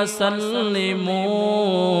আলাইহি ওয়া সাল্লিমু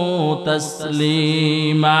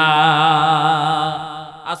তাসলিমা।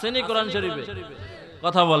 আসেনি কোরআন শরীফে?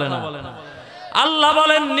 কথা বলে না। আল্লাহ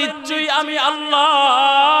বলেন নিশ্চয়ই আমি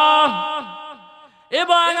আল্লাহ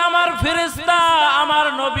এবং আমার ফেরেশতা আমার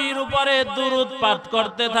নবীর উপরে দুরূদ পাঠ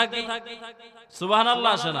করতে থাকি।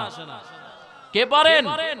 সুবহানাল্লাহ। আসে না? কে পড়েন?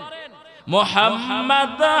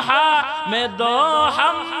 মোহাম্মদ হামেদ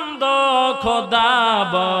হামদ খোদা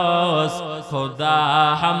বস, খোদা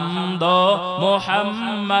হামদ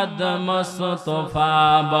মোহাম্মদ মুস্তফা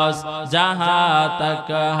বস, জহাं तक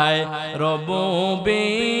है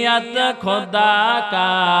रबूबियत खुदा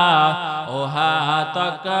का, वहां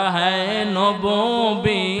तक है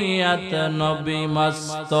नबूबियत नबी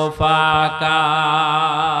मुस्तफा का।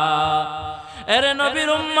 এরে নবীর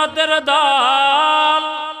উম্মতের দল,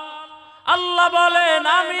 আল্লাহ বলেন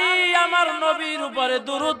আমি আমার নবীর উপরে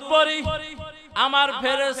দুরূদ পড়ি, আমার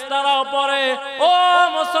ফেরেশতারাও পড়ে, ও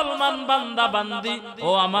মুসলমান বান্দা বান্দি, ও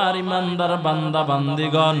আমার ইমানদার বান্দা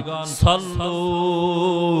বান্দিগণ, সাল্লু,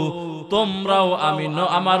 তোমরাও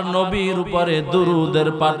আমার নবীর উপরে দুরূদের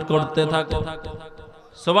পাঠ করতে থাকো।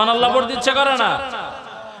 সুবহানাল্লাহ পড়তে ইচ্ছে করে না?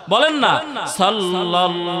 বলেন না,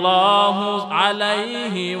 সাল্লাল্লাহু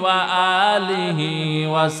আলাইহি ওয়া আলিহি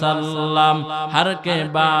ওয়া সাল্লাম, হর কে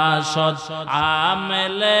বাশদ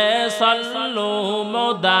আমলে সাল্লু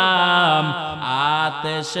মুদাম,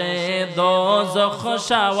 আতেশে দোজখ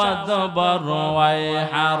শাওয়াদ বরওয়াই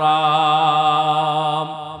হারাম।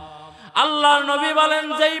 আল্লাহর নবী বলেন,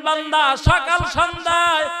 যেই বান্দা সকাল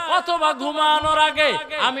সন্ধ্যায় অথবা ঘুমানোর আগে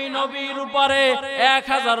আমি নবীর উপরে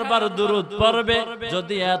 1000 বার দুরূদ পড়বে,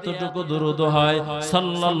 যদি এতটুকু দুরূদ হয়,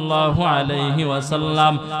 সাল্লাল্লাহু আলাইহি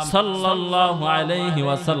ওয়াসাল্লাম, সাল্লাল্লাহু আলাইহি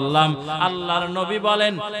ওয়াসাল্লাম, আল্লাহর নবী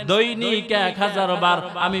বলেন দৈনিক 1000 বার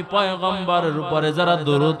আমি পয়গম্বরের উপরে যারা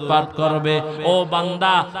দুরূদ পাঠ করবে, ও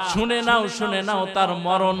বান্দা শুনে নাও, তার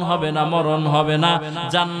মরণ হবে না, মরণ হবে না,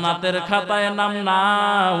 জান্নাতের খাতায় নাম না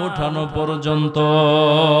উঠানো পর্যন্ত।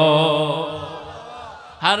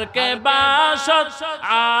 হর কে বাশদ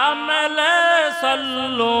আমলে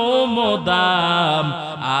সাল্লু মুদাম,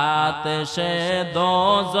 আতেশে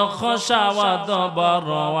দোজখ শাওয়াদ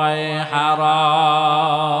বরওয়াই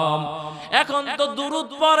হারাম। এখন তো দুরূদ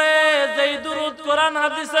পড়ে, যেই দুরূদ কোরআন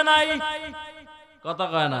হাদিসে নাই, কথা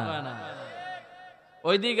কয় না,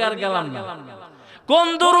 ওই দিক আর গেলাম না। কোন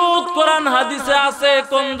দুরূদ কোরআন হাদিসে আছে,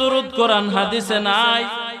 কোন দুরূদ কোরআন হাদিসে নাই।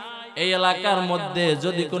 এই এলাকার মধ্যে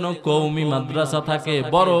যদি কোনো কওমি মাদ্রাসা থাকে,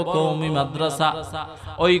 বড় কওমি মাদ্রাসা,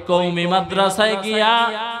 ওই কওমি মাদ্রাসায় গিয়া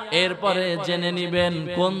এরপরে জেনে নিবেন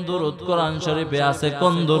কোন দুরূদ কোরআন শরীফে আছে,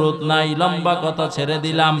 কোন দুরূদ নাই। লম্বা কথা ছেড়ে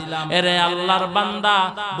দিলাম। এরে আল্লাহর বান্দা,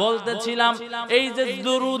 বলতেছিলাম এই যে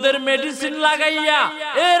দুরূদের মেডিসিন লাগাইয়া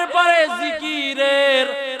এরপরে জিকিরের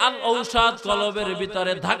আল ঔষধ কলবের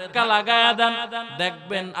ভিতরে ধাক্কা লাগায়া দেন,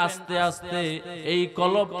 দেখবেন আস্তে আস্তে এই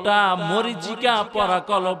কলবটা, মরিচিকা পরা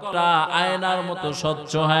কলবটা আয়নার মতো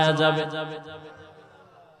স্বচ্ছ হয়ে যাবে।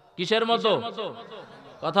 কিসের মতো?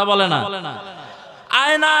 কথা বলে না।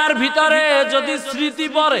 আয়নার ভিতরে যদি স্মৃতি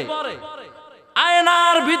পড়ে,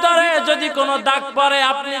 আয়নার ভিতরে যদি কোনো দাগ পড়ে,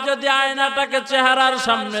 আপনি যদি আয়নাটাকে চেহারার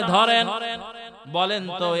সামনে ধরেন, বলেন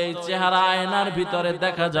তো এই চেহারা আয়নার ভিতরে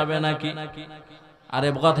দেখা যাবে নাকি? আরে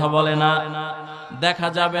কথা বলে না, দেখা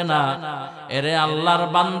যাবে না। এরে আল্লাহর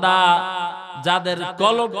বান্দা, যাদের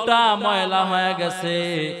কলবটা ময়লা হয়ে গেছে,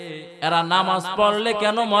 এরা নামাজ পড়লে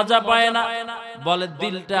কেন মজা পায় না? বলে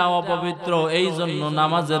দিলটা অপবিত্র, এই জন্য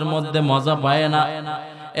নামাজের মধ্যে মজা পায় না।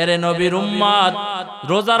 এরে নবীর উম্মত,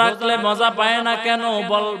 রোজা রাখলে মজা পায় না কেন?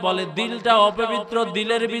 বলে দিলটা অপবিত্র,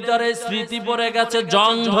 দিলের ভিতরে স্মৃতি পড়ে গেছে,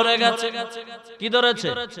 জং ধরে গেছে। কি ধরেছে?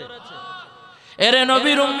 এরে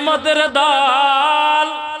নবীর উম্মতের দল,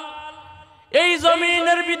 এই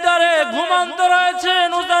জমিনের ভিতরে ঘুমন্ত রয়েছেন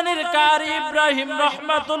উজানির কারি ইব্রাহিম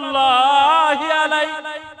রহমাতুল্লাহি আলাইহি।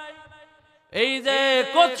 এই যে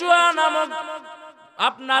কচুয়া নামক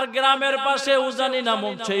আপনার গ্রামের পাশে উজানি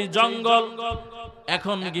নামক সেই জঙ্গল,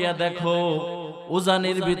 এখন গিয়া দেখো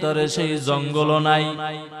উজানির ভিতরে সেই জঙ্গলও নাই।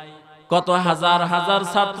 কত হাজার হাজার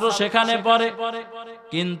ছাত্র সেখানে পড়ে,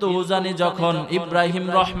 কিন্তু উজানি যখন ইব্রাহিম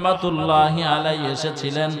রহমাতুল্লাহি আলাইহি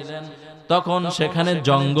এসেছিলেন, তখন সেখানে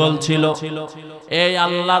জঙ্গল ছিল। এই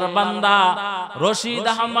আল্লাহর বান্দা রশিদ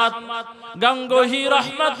আহমদ গঙ্গোহী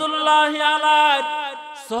রহমাতুল্লাহি আলাইহি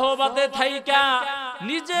সোহবতে থাইকা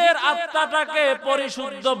নিজের আত্মাটাকে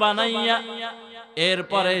পরিশুদ্ধ বানাইয়া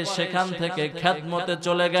এরপরে সেখান থেকে খেদমতে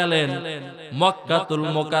চলে গেলেন মক্কাতুল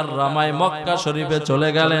মুকাররমায়, মক্কা শরীফে চলে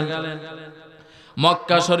গেলেন।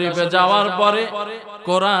 মক্কা শরীফে যাওয়ার পরে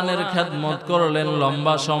কোরআনের খেদমত করলেন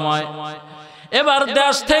লম্বা সময়। এবার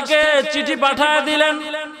দেশ থেকে চিঠি পাঠিয়ে দিলেন,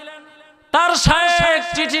 তার শায়েখ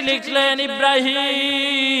চিঠি লিখলেন,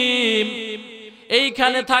 ইব্রাহিম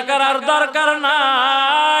এইখানে থাকার আর দরকার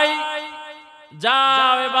নাই,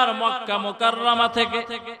 যাও এবার মক্কা মুকাররমা থেকে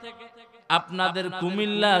আপনাদের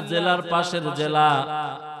কুমিল্লা জেলার পাশের জেলা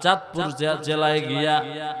চাঁদপুর জেলায় গিয়া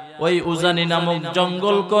ওই উজানি নামক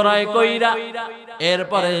জঙ্গল করায় কইরা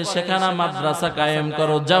এরপরে সেখানে মাদ্রাসা কায়েম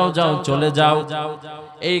করো, যাও যাও চলে যাও।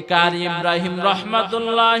 এই কারি ইব্রাহিম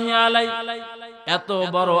রহমাতুল্লাহি আলাইহি এত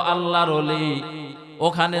বড় আল্লাহর ওলি,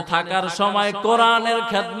 ওখানে থাকার সময় কোরআনের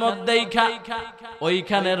খেদমত দেখা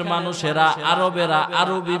ওইখানের মানুষেরা, আরবেরা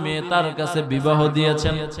আরবি মেয়ে তার কাছে বিবাহ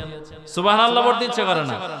দিয়েছেন। সুবহানাল্লাহ বলতে ইচ্ছে করে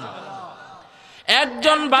না?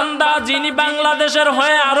 একজন বান্দা যিনি বাংলাদেশের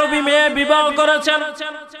হয়ে আরবি মেয়ে বিবাহ করেছেন,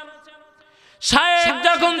 শায়েখ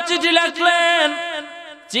যখন চিঠি লিখলেন,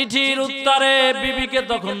 চিঠির উত্তরে বিবিকে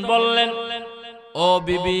তখন বললেন, ও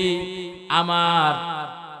বিবি আমার,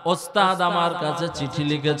 ওস্তাদ আমার কাছে চিঠি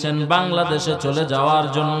লিখেছেন বাংলাদেশে চলে যাওয়ার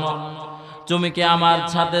জন্য, তুমি কি আমার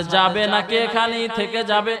সাথে যাবে নাকি এখানেই থেকে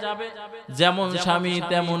যাবে? যেমন স্বামী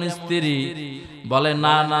তেমন স্ত্রী। বলে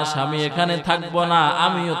না না স্বামী এখানে থাকবো না,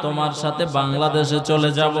 আমিও তোমার সাথে বাংলাদেশে চলে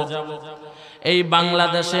যাব। এই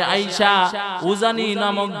বাংলাদেশে আইসা উজানি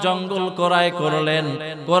নামক জঙ্গল ক্রয় করলেন।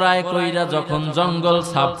 ক্রয় কইরা যখন জঙ্গল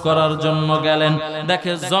সাফ করার জন্য গেলেন,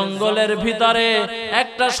 দেখে জঙ্গলের ভিতরে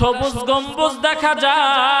একটা সবুজ গম্বুজ দেখা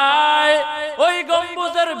যায়। ওই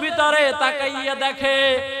গম্বুজের ভিতরে তাকাইয়া দেখে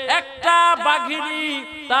একটা বাঘিনী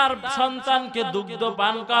তার সন্তানকে দুগ্ধ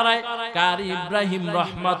পান করায়। কারি ইব্রাহিম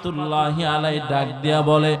রহমাতুল্লাহি আলাইহি ডাক দিয়া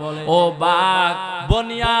বলে, ও বাঘ,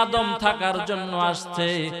 বনি আদম থাকার জন্য আসছে,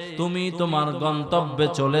 তুমি তোমার গন্তব্যে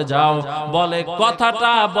চলে যাও। বলে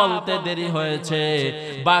কথাটা বলতে দেরি হয়েছে,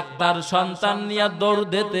 বাঘ তার সন্তান নিয়ে দৌড়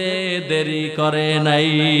দিতে দেরি করে নাই।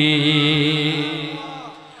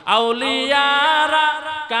 আউলিয়ারা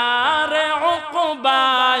কারে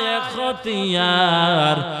উকবায়ে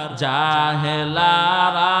খতিয়ার,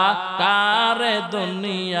 জাহেলারা কারে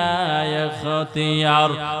দুনিয়ায়ে খতিয়ার।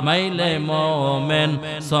 মাইলে মোমেন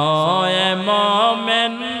সোয়ে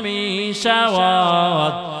মোমেন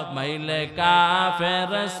মিশাওয়াত, মাইলে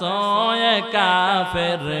কাফের সোয়ে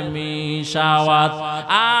কাফের মিশাওয়াত।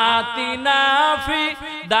 আতিনা ফি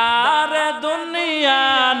দারে দুনিয়া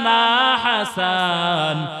না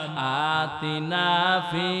হাসান, আতিনা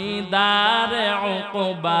ফি দারে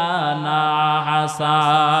উকবা না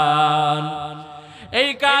হাসান। এই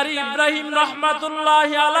কারি ইব্রাহিম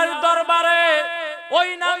রহমাতুল্লাহি আলাইহির দরবারে ওই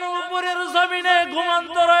নানুপুরের জমিনে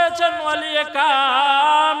ঘুমন্ত রয়েছেন ওয়ালিয়ে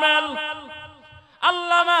কামেল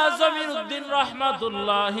আল্লামা জমিরউদ্দিন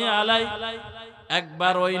রহমাতুল্লাহি আলাইহি।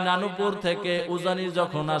 একবার ওই নানুপুর থেকে উজানি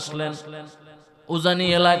যখন আসলেন, উজানি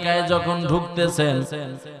এলাকায় যখন ঢুকতেছেন,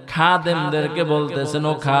 খাদেমদেরকে বলতেছেন,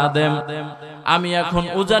 ও খাদেম, আমি এখন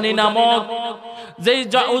উজানি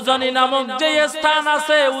নামক যে স্থান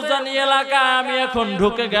আছে উজানি এলাকায় আমি এখন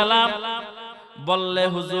ঢুকে গেলাম। বললে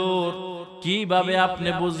হুজুর কিভাবে আপনি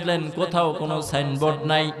বুঝলেন? কোথাও কোনো সাইনবোর্ড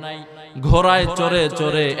নাই, ঘোড়ায় চড়ে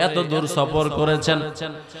চড়ে এত দূর সফর করেছেন।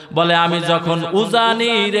 বলে আমি যখন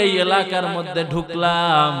উজানির এই এলাকার মধ্যে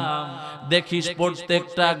ঢুকলাম, দেখিস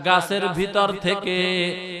প্রত্যেকটা গাছের ভিতর থেকে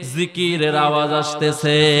জিকিরের আওয়াজ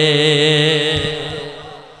আসতেছে।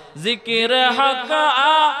 জিকির হক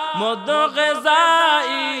আমদ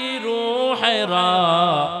গজাই রূহেরা,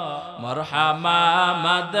 মরহামা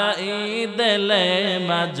মাদঈ দিলে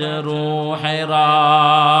মজরুহেরা।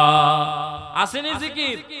 আসেনি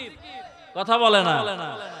জিকির? কথা বলে না।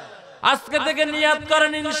 আজকে থেকে নিয়াত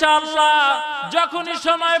করেন ইনশাআল্লাহ, যখনই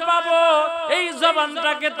সময় পাবো এই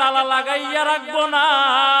জবানটাকে তালা লাগাইয়া রাখবো না।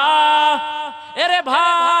 এরে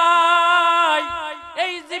ভাই,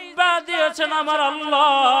 এই জিহ্বা দিয়েছেন আমার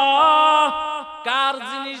আল্লাহ, কার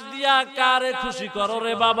জিনিস দিয়া কারে খুশি করো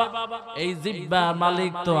রে বাবা? এই জিহ্বার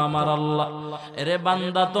মালিক তো আমার আল্লাহ। এরে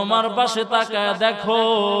বান্দা, তোমার পাশে তাকায় দেখো,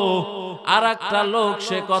 আর একটা লোক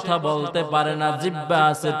সে কথা বলতে পারে না, জিহ্বা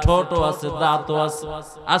আছে, ঠোঁট আছে, দাঁতও আছে,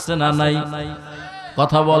 আছে না নাই?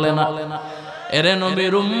 কথা বলে না। এরে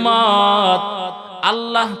নবীর উম্মত,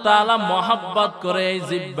 আল্লাহ তাআলা মহব্বত করে এই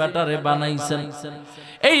জিহ্বাটারে বানাইছেন।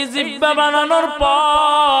 এই জিহ্বা বানানোর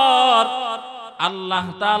পর আল্লাহ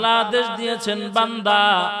তাআলা আদেশ দিয়েছেন, বান্দা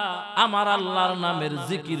আমার আল্লাহর নামের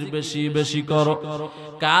জিকির বেশি বেশি করো।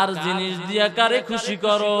 কার জিনিস দিয়া কারে খুশি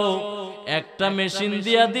করো? একটা মেশিন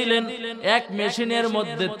দিয়া দিলেন, এক মেশিনের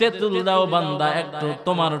মধ্যে তেঁতুল দাও বান্দা, একটু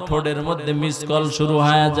তোমার ঠোঁটের মধ্যে মিস কল শুরু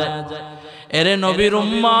হয়ে যায়। এরে নবীর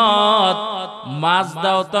উম্মত, মাছ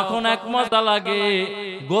দাও তখন এক মজা লাগে,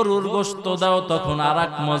 গরুর গোশত দাও তখন আর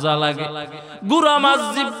এক মজা লাগে, গুড়া মাছ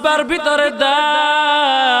জিহ্বার ভিতরে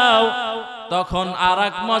দাও তখন আর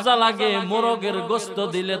এক মজা লাগে, মোরগের গোশত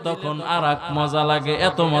দিলে তখন আর এক মজা লাগে।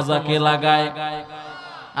 এত মজা কে লাগায়?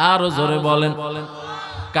 আরো জোরে বলেন,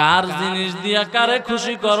 কার জিনিস দিয়া কারে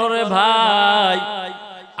খুশি করো রে ভাই?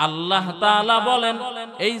 আল্লাহ তাআলা বলেন,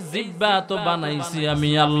 এই জিহ্বা তো বানাইছি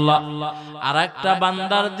আমি আল্লাহ। আর একটা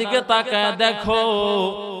বান্দার দিকে তাকায় দেখো,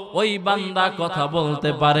 ওই বান্দা কথা বলতে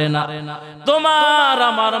পারে না। তোমার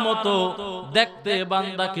আমার মতো দেখতে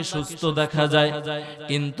বান্দাকে সুস্থ দেখা যায়,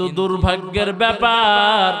 কিন্তু দুর্ভাগ্যের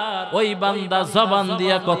ব্যাপার ওই বান্দা জবান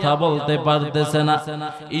দিয়া কথা বলতে পারতেছে না।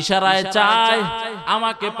 ইশারায় চায়,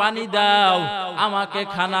 আমাকে পানি দাও, আমাকে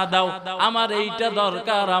খানা দাও, আমার এইটা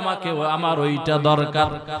দরকার, আমাকে আমার ওইটা দরকার।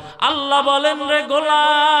 আল্লাহ বলেন, রে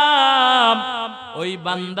গোলাম, ওই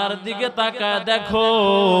বান্দার দিকে তাকায় দেখো,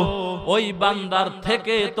 ওই বান্দার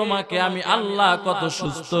থেকে তোমাকে আমি আল্লাহ কত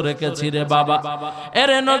সুস্থ রেখেছি রে বাবা।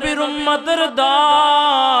 এরে নবীর উম্মতের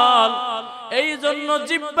দল, এই জন্য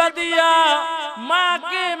জিহ্বা দিয়া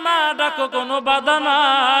মাকে মা ডাকো, কোনো বাধা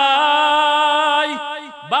নাই।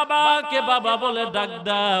 বাবাকে বাবা বলে ডাক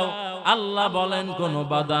দাও, আল্লাহ বলেন কোনো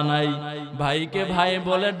বাধা নাই। ভাইকে ভাই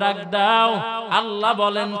বলে ডাক দাও, আল্লাহ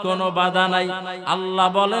বলেন কোনো বাধা নাই। আল্লাহ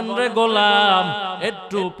বলেন রে গোলাম,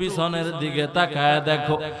 একটু পিছনের দিকে তাকায়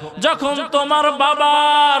দেখো, যখন তোমার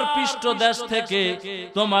বাবার পৃষ্ঠদেশ থেকে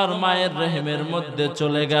তোমার মায়ের রেহেমের মধ্যে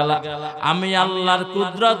চলে গেল, আমি আল্লাহর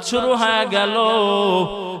কুদরত শুরু হয়ে গেল।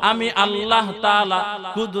 আমি আল্লাহ তাআলা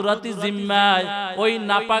কুদরতি জিম্মায় ওই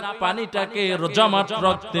নাপাক পানিটাকে জমাট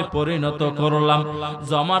রক্তে পরিণত করলাম।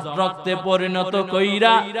 জমাট রক্তে পরিণত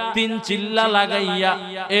কইরা 3 চিল্লা লাগাইয়া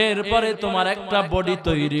এরপরে তোমার একটা বডি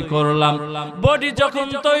তৈরি করলাম। বডি যখন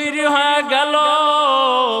তৈরি হয়ে গেল,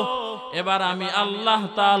 এবার আমি আল্লাহ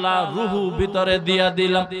তাআলা রূহু ভিতরে দিয়া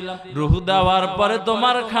দিলাম। রূহু দেওয়ার পরে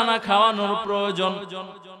তোমার খানা খাওয়ানোর প্রয়োজন।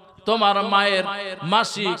 তোমার মায়ের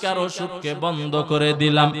মাসিক আর অসুখকে বন্ধ করে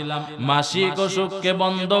দিলাম। মাসিক অসুখকে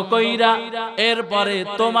বন্ধ কইরা এরপরে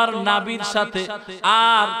তোমার নাভির সাথে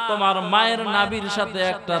আর তোমার মায়ের নাভির সাথে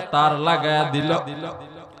একটা তার লাগায়া দিল।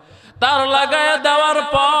 তার লাগায়া দেওয়ার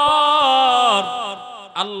পর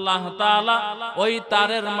আল্লাহ তাআলা ওই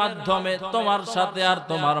তারের মাধ্যমে তোমার সাথে আর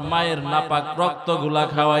তোমার মায়ের নাপাক রক্তগুলা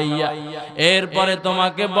খাওয়াইয়া এরপরে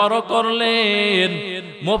তোমাকে বড় করলেন।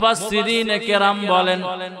 মুফাসসিরিনে কেরাম বলেন,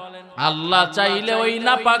 আল্লাহ চাইলে ওই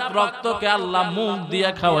নাপাক রক্তকে আল্লাহ মুখ দিয়ে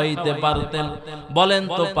খাওয়াইতে পারতেন। বলেন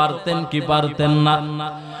তো পারতেন কি পারতেন না?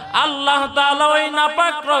 আল্লাহ তাআলা ওই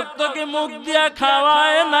নাপাক রক্তকে মুখ দিয়ে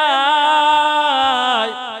খাওয়ায় না।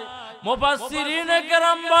 মুফাসসিরিনে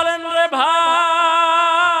কেরাম বলেন, রে ভাই,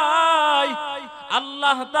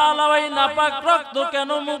 আল্লাহ তাআলা ওই নাপাক রক্ত কেন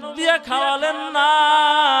মুখ দিয়ে খাওয়ালেন না?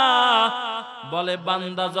 বলে,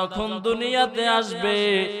 বান্দা যখন দুনিয়াতে আসবে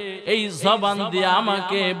এই জবান দিয়ে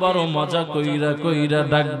আমাকে বড় মজা কইরা কইরা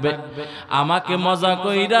ডাকবে, আমাকে মজা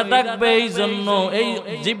কইরা ডাকবে। এই জন্য এই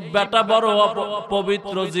জিহ্বাটা বড়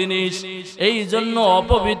পবিত্র জিনিস, এই জন্য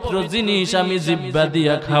অপবিত্র জিনিস আমি জিহ্বা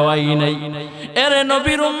দিয়া খাওয়াই নাই। এরে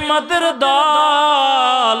নবীর উম্মতের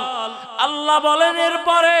দল, আল্লাহ বলেন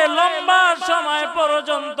এরপরে লম্বা সময়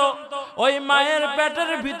পর্যন্ত ওই মায়ের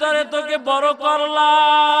পেটের ভিতরে তোকে বড়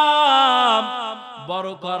করলাম।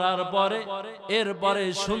 বড় করার পরে এরপরে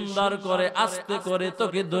সুন্দর করে আস্তে করে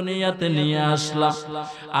তোকে দুনিয়াতে নিয়ে আসলাম।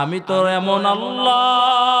 আমি তোর এমন আল্লাহ,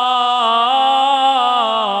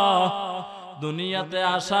 দুনিয়াতে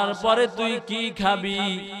আসার পরে তুই কি খাবি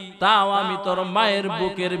তাও আমি তোর মায়ের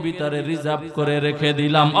বুকের ভিতরে রিজার্ভ করে রেখে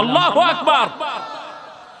দিলাম। আল্লাহু আকবার।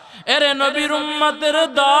 এরে নবীর উম্মতের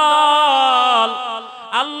দল,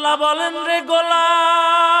 আল্লাহ বলেন, রে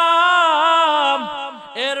গোলাম,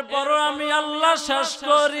 এরপরও আমি আল্লাহ শেষ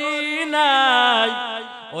করি নাই।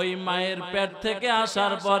 ওই মায়ের পেট থেকে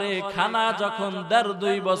আসার পরে খানা যখন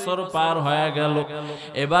 1.5-2 বছর পার হয়ে গেল,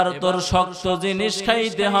 এবার তোর শক্ত জিনিস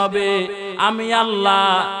খাইতে হবে। আমি আল্লাহ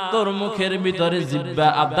তোর মুখের ভিতরে জিহ্বা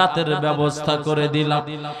দাঁতের ব্যবস্থা করে দিলাম।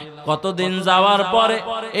 কতদিন যাওয়ার পরে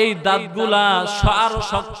এই দাঁতগুলা আরো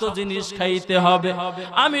শক্ত জিনিস খাইতে হবে।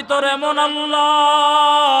 আমি তোর এমন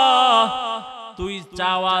আল্লাহ, তুই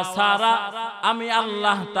চাওয়া ছাড়া আমি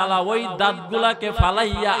আল্লাহ তাআলা ওই দাঁতগুলাকে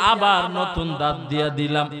ফালাইয়া আবার নতুন দাঁত দিয়া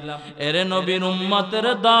দিলাম। এরে নবীর উম্মতের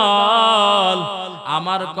দল,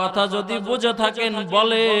 আমার কথা যদি বুঝে থাকেন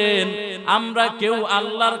বলেন, আমরা কেউ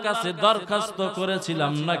আল্লাহর কাছে দরখাস্ত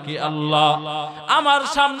করেছিলাম নাকি? আল্লাহ, আমার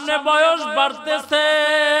সামনে বয়স বাড়তেছে,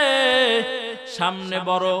 সামনে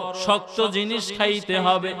বড় শক্ত জিনিস খাইতে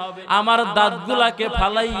হবে, আমার দাঁতগুলাকে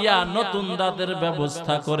ফালাইয়া নতুন দাঁতের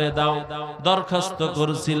ব্যবস্থা করে দাও, দরখাস্ত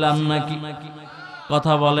করেছিলাম নাকি?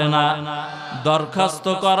 কথা বলে না। দরখাস্ত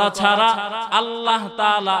করা ছাড়া আল্লাহ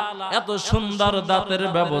তাআলা এত সুন্দর দাঁতের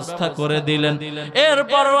ব্যবস্থা করে দিলেন।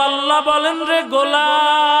 এরপর আল্লাহ বলেন, রে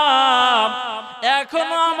গোলাম,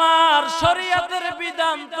 এখনো আমার শরীয়তের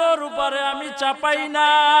বিধান তোর উপরে আমি চাপাই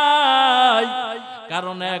নাই,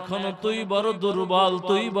 কারণ এখনো তুই বড় দুর্বল,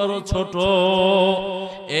 তুই বড় ছোট।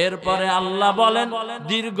 এরপরে আল্লাহ বলেন,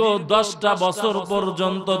 দীর্ঘ 10টা বছর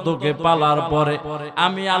পর্যন্ত তোকে পালার পরে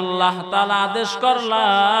আমি আল্লাহ তাআলা আদেশ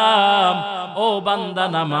করলাম, ও বান্দা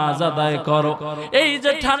নামাজ আদায় করো। এই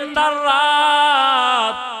যে ঠান্ডার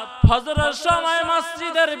রাত, ফজরের সময়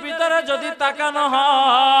মসজিদের ভিতরে যদি তাকানো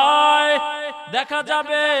হয়, দেখা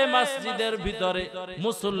যাবে মসজিদের ভিতরে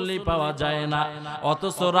মুসল্লি পাওয়া যায় না,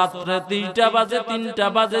 অথচ রাত্রে 2টা বাজে 3টা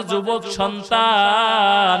বাজে যুবক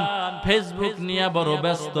সন্তান ফেসবুক নিয়ে বড়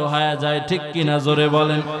ব্যস্ত হয়ে যায়। ঠিক কিনা জোরে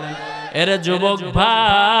বলেন? এরে যুবক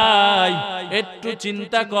ভাই, একটু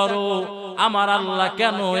চিন্তা করো আমার আল্লাহ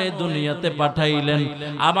কেন এই দুনিয়াতে পাঠাইলেন,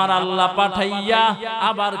 আমার আল্লাহ পাঠাইয়া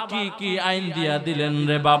আবার কি কি আইন দিয়া দিলেন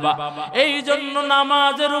রে বাবা। এই জন্য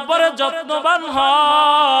নামাজের উপরে যত্নবান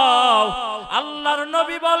হও। আল্লাহর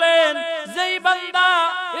নবী বলেন যেই বান্দা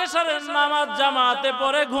এশারের নামাজ জামাতে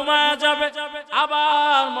পড়ে ঘুমায়া যাবে,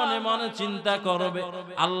 আবার মনে মনে চিন্তা করবে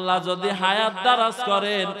আল্লাহ যদি হায়াত দারাজ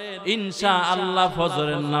করেন ইনশাআল্লাহ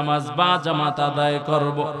ফজরের নামাজ বা জামাত আদায়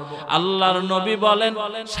করব। আল্লাহর নবী বলেন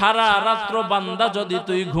সারা রাত্র বান্দা যদি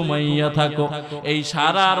তুই ঘুমাইয়া থাকো, এই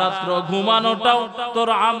সারা রাত্র ঘুমানোটাও তোর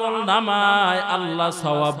আমল নামায় আল্লাহ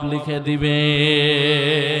সওয়াব লিখে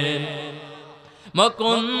দিবেন।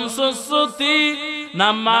 মকুন সুসুতি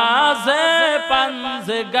নামাজে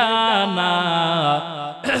পাঞ্জগানা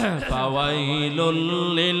ফাওয়াইলুল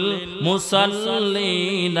লিল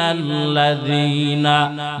মুসাল্লিনাল্লাযীনা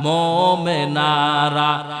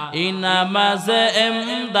মুমিনারা ইনামাজে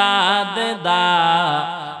ইমদাদ দা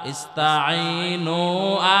ইস্তাঈনু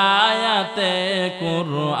আয়াতে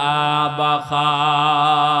কুরআবাখা।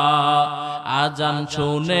 আজান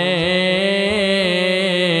শুনে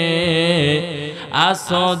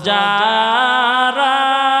আসো যারা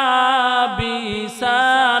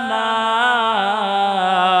বিছানায়,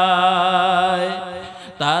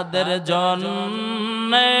 তাদের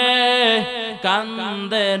জন্যে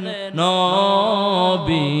কান্দেন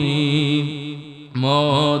নবী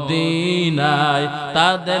মদিনায়,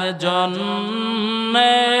 তাদের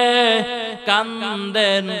জন্যে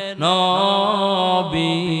কান্দেন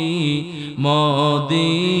নবী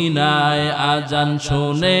মদিনায়। আজান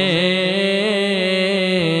শুনে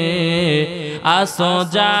আসো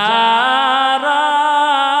যারা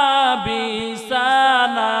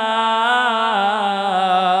বিছানায়,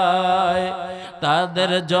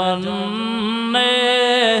 তাদের জন্যে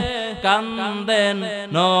কান্দেন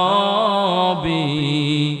নবী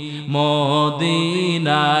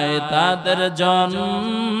মদিনায়, তাদের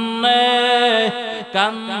জন্যে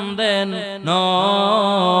কান্দেন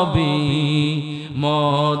নবী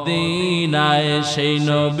মদিনায়। সেই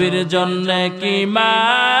নবীর জন্যে কি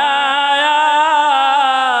মায়া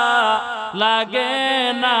লাগে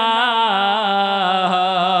না,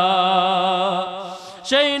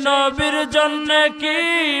 সেই নবীর জন্যে কি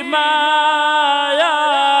মায়া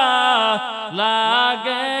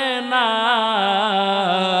লাগে না।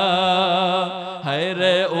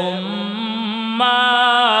 হায়রে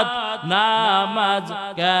উম্মাত নামাজ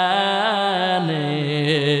কেনে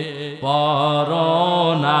পড়ো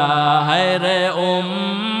না, হায়রে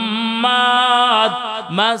উম্মাত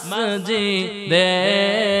মসজিদে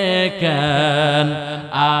কেন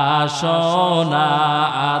আসো না।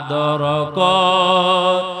 আদর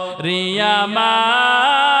করিয়া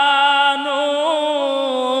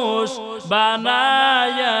মানুষ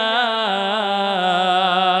বানায়া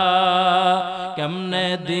কেমনে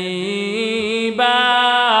দিবা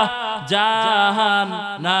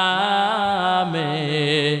জাহান্নামে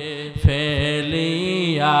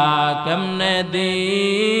ফেলিয়া, কেমনে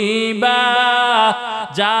দিবা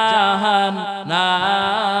জাহান্নামে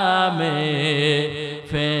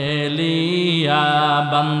ফেলিয়া।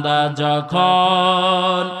 বান্দা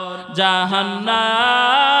যখন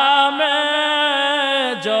জাহান্নামে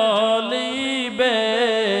জ্বলিবে,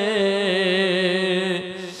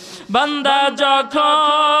 বান্দা যখন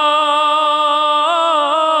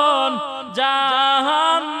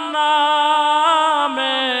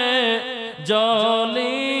জাহান্নামে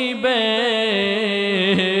জ্বলিবে,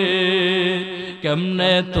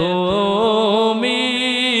 কেমনে তুমি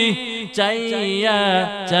চাইয়া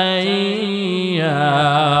চাইয়া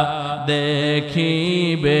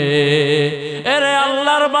দেখিবে। এরে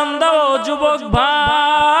আল্লাহর বান্দা ও যুবক ভাই,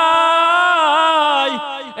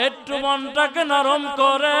 একটু মনটাকে নরম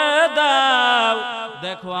করে দাও।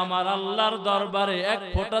 দেখো আমার আল্লাহর দরবারে এক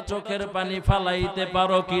ফোঁটা চোখের পানি ফালাইতে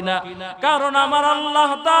পারো কিনা। কারণ আমার আল্লাহ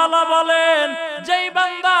তাআলা বলেন যেই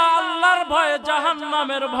বান্দা আল্লাহর ভয়ে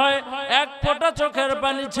জাহান্নামের ভয়ে এক ফোঁটা চোখের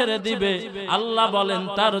পানি ছেড়ে দিবে, আল্লাহ বলেন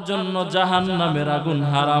তার জন্য জাহান্নামের আগুন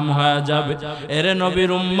হারাম হয়ে যাবে। এরে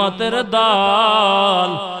নবীর উম্মতের দল,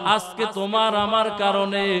 আজকে তোমার আমার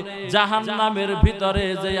কারণে জাহান্নামের ভিতরে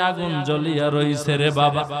যে আগুন জ্বলিয়া রইছে রে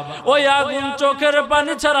বাবা, ওই আগুন চোখের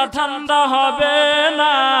পানি ছাড়া ঠান্ডা হবে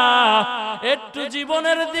না। একটু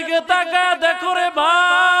জীবনের দিকে তাকা দেখো রে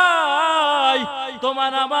ভাই,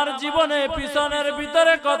 তোমার আমার জীবনে পিছনের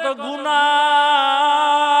ভিতরে কত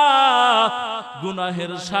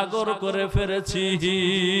গুনাহের সাগর করে ফেলেছি।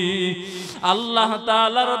 আল্লাহ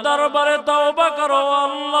তাআলার দরবারে তওবা করো।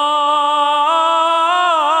 আল্লাহ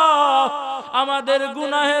আমার আমাদের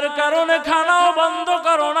গুনাহের কারণে খানাও বন্ধ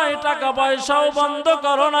করো নাই, টাকা পয়সাও বন্ধ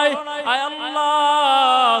করো নাই। আয়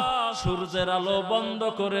আল্লাহ, সূর্যের আলো বন্ধ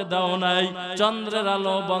করে দাও নাই, চন্দ্রের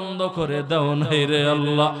আলো বন্ধ করে দাও নাই রে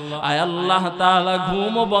আল্লাহ। আয় আল্লাহ তাআলা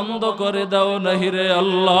ঘুম বন্ধ করে দাও নাই রে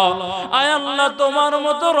আল্লাহ। আয় আল্লাহ, তোমার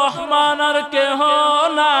মতো রহমান আর কেহ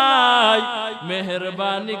নাই,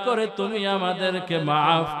 মেহেরবানি করে তুমি আমাদেরকে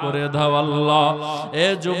মাফ করে দাও আল্লাহ। এ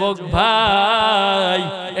যুবক ভাই,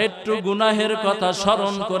 একটু গুনাহের কথা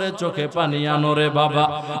স্মরণ করে চোখে পানি আনো রে বাবা।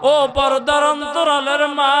 ও পর্দার অন্তরালের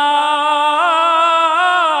মা,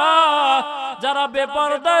 যারা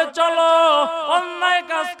বেপরদায় চলো, অন্যায়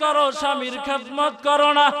কাজ করো, স্বামীর খেদমত করো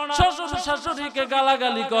না, শ্বশুর শাশুড়িকে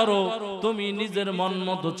গালাগালি করো, তুমি নিজের মন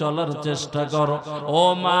মতো চলার চেষ্টা করো। ও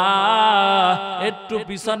মা, একটু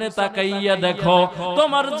পিছনে তাকাইয়া দেখো,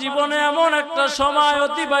 তোমার জীবনে এমন একটা সময়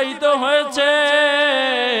অতিবাহিত হয়েছে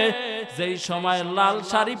যেই সময় লাল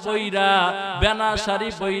শাড়ি পইরা, বেনা শাড়ি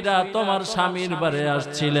পইরা তোমার স্বামীর বাড়ি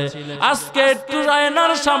আসছিলে। আজকে একটু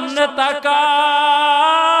আয়নার সামনে তাকাও,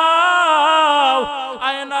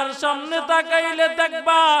 আয়নার সামনে তাকাইলে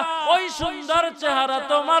দেখবা ওই সুন্দর চেহারা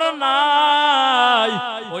তোমার নাই,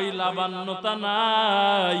 ওই লাবণ্যতা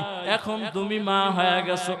নাই। এখন তুমি মা হয়ে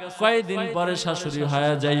গেছো, কয়দিন পরে শাশুড়ি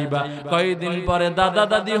হয়ে যাইবা, কয়দিন পরে দাদা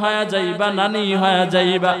দাদি হয়ে যাইবা, নানি হয়ে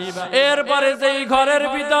যাইবা। এরপরে যেই ঘরের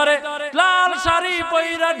ভিতরে লাল শাড়ি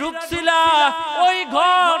পইরা ঢুকছিলা, ওই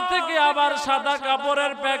ঘর থেকে আবার সাদা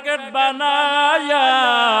কাপড়ের প্যাকেট বানায়া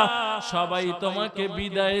সবাই তোমাকে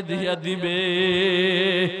বিদায় দিয়া দিবে।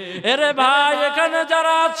 এরে ভাই, এখানে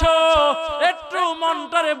যারা আছো, একটু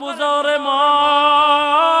মনটারে বুঝাও রে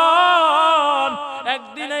মন।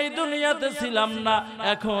 একদিন এই দুনিয়াতে ছিলাম না,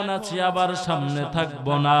 এখন আছি, আবার সামনে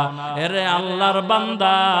থাকবো না। এরে আল্লাহর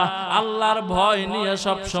বান্দা, আল্লাহর ভয় নিয়ে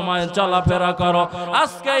সব সময় চলাফেরা করো।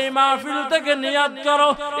 আজকে এই মাহফিল থেকে নিয়াত করো,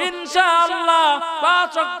 ইনশাআল্লাহ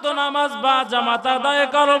 5 ওয়াক্ত নামাজ বা জামাত আদায়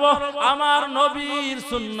করব, আমার নবীর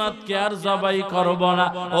সুন্নাতকে আর জবাই করব না।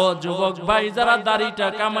 ও যুবক ভাই, যারা দাড়িটা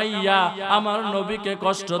কামাইয়া আমার নবীকে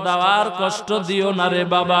কষ্ট দাও, আর কষ্ট দিও না রে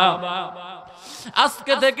বাবা।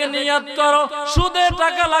 আজকে থেকে নিয়ত করো, সুদে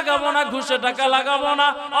টাকা লাগাবো না, ঘুষে টাকা লাগাবো না,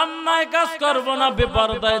 অন্যায় কাজ করবো না,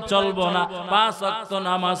 বেপরদায় চলবো না, 5 ওয়াক্ত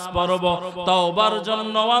নামাজ পড়বো। তওবার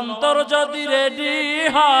জন্য অন্তর যদি রেডি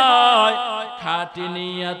হয়, খাঁটি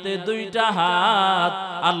নিয়তে 2টা হাত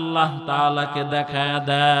আল্লাহ তাআলাকে দেখায়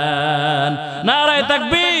দেন। নারায়ে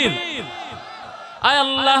তাকবীর। আয়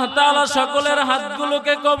আল্লাহ তাআলা সকলের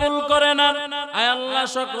হাতগুলোকে কবুল করে নেন। আয় আল্লাহ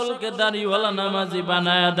সকলকে দাড়িওয়ালা নামাজি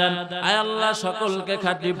বানায়া দেন। আয় আল্লাহ সকলকে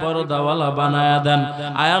খাঁটি পর্দাওয়ালা বানায়া দেন।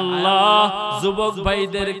 আয় আল্লাহ যুবক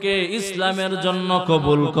ভাইদেরকে ইসলামের জন্য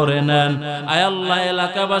কবুল করে নেন। আয় আল্লাহ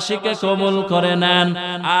এলাকাবাসীকে কবুল করে নেন।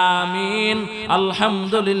 আমিন।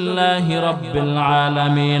 আলহামদুলিল্লাহি রাব্বিল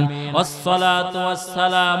আলামিন। ওয়াসসালাতু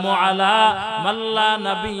ওয়াসসালামু আলা মান লা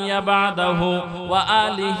নাবিয়্যা বা'দাহু ওয়া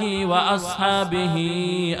আলিহি ওয়া আসহাবিহি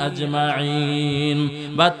अजमाइन।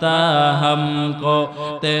 बता हमको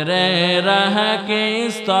तेरे राह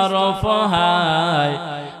किस तरफ है,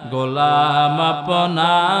 गुलाम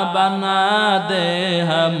अपना बना दे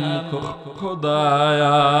हमको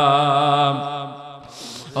खुदाया।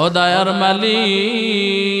 ও দয়ার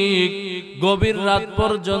মালিক, গভীর রাত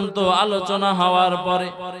পর্যন্ত আলোচনা হওয়ার পরে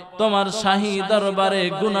তোমার শাহী দরবারে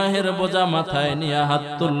গুনাহের বোঝা মাথায় নিয়ে হাত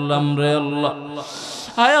তুললাম রে আল্লাহ।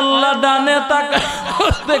 আয় আল্লাহ, ডানে তাকাই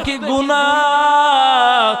দেখি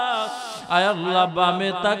গুনাহ, আয় আল্লাহ বামে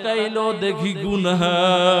তাকাইলো দেখি গুনাহ।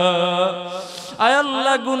 আয়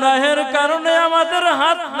আল্লাহ, গুনাহের কারণে আমাদের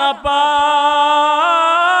হাত না পাক।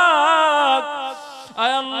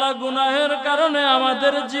 আয় আল্লাহ, গুনাহের কারণে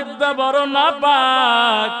আমাদের জিহ্বা বড় না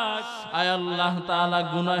পাক। আয় আল্লাহ তাআলা,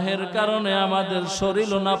 গুনাহের কারণে আমাদের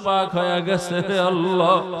শরীর নাপাক হয়ে গেছে রে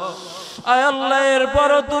আল্লাহ। আয় আল্লাহ,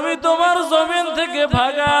 এরপরও তুমি তোমার জমিন থেকে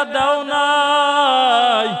ভাগা দাও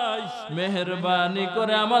নাই। মেহেরবানি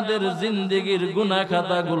করে আমাদের জিন্দেগির গুনাহ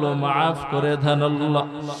খাতাগুলো মাফ করে দেন আল্লাহ।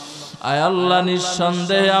 আয় আল্লাহ,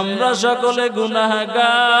 নিঃসন্দেহে আমরা সকলে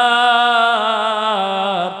গুনাহগার।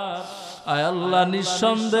 আয় আল্লাহ,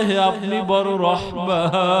 নিঃসন্দেহে আপনি বড়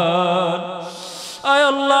রহমান। আয়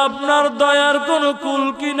আল্লাহ, আপনার দয়ার কোনো কুল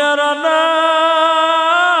কিনারা নাই।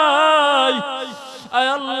 আয়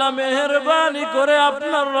আল্লাহ, মেহেরবানি করে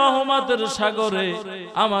আপনার রহমতের সাগরে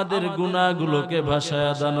আমাদের গুনাহগুলোকে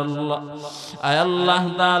ভাসায়া দেন আল্লাহ। আয় আল্লাহ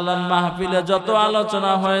তাআলা, মাহফিলে যত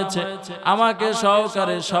আলোচনা হয়েছে আমাকে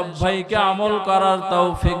সহকারে সব ভাইকে আমল করার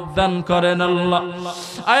তৌফিক দান করেন আল্লাহ।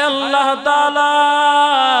 আয় আল্লাহ তাআলা,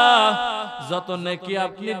 যত নেকি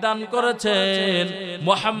আপনি দান করেছেন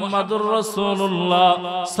মুহাম্মাদুর রাসূলুল্লাহ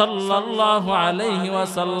সাল্লাল্লাহু আলাইহি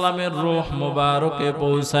ওয়াসাল্লামের রূহ মুবারকে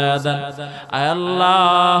পৌঁছায়া দেন। আয়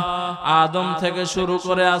আল্লাহ, আদম থেকে শুরু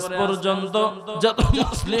করে আজ পর্যন্ত যত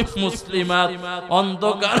মুসলিম মুসলিমাত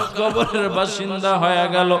অন্ধকার কবরের বাসিন্দা হয়ে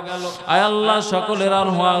গেল, আয় আল্লাহ সকলের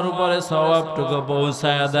আরওয়ার উপরে সওয়াবটুকু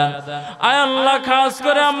পৌঁছায়া দেন। আয় আল্লাহ, খাস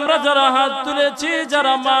করে আমরা যারা হাত তুলেছি,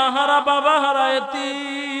 যারা মা হারা বাবা হারা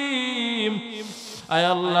এতিম, আয়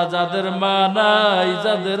আল্লাহ যাদের মা নাই,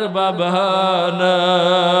 যাদের বাবা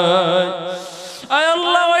নাই, আয়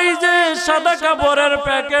আল্লাহ ওই যে সাদা কাপড়ের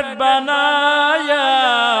প্যাকেট বানায়া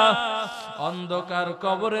অন্ধকার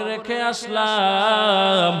কবরে রেখে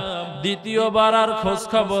আসলাম, দ্বিতীয়বার আর খোঁজ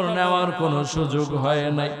খবর নেওয়ার কোনো সুযোগ হয়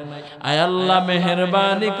নাই। আয় আল্লাহ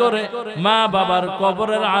মেহেরবানি করে মা বাবার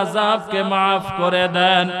কবরের আযাবকে মাফ করে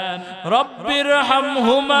দেন। রব্বির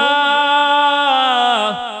হামহুমা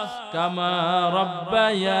কামা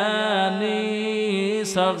রব্বায়ানি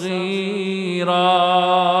সগীরা।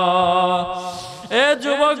 এ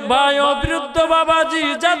যুবক ভাই ও বৃদ্ধ বাবাজি,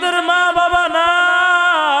 যাদের মা বাবা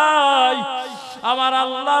নাই, আমার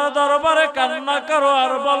আল্লাহর দরবারে কান্না করো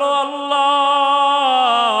আর বলো,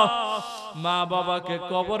 আল্লাহ মা বাবাকে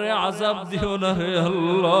কবরে আযাব দিও না রে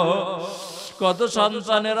আল্লাহ। কত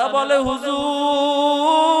সন্তানেরা বলে, হুজুর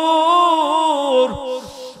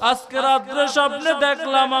আজকে রাত্রে স্বপ্নে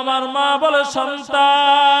দেখলাম আমার মা বলে,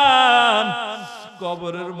 সন্তান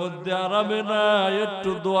কবরের মধ্যে আরামে না, একটু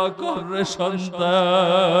দোয়া কর রে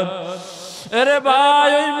সন্তান। এরে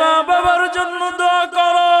ভাই, ওই মা বাবার জন্য দোয়া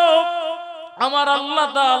করো। আমার আল্লাহ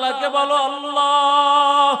তাআলাকে বলো,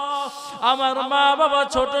 আল্লাহ আমার মা বাবা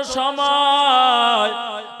ছোট সময়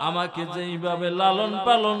আমাকে যেইভাবে লালন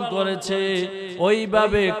পালন করেছে,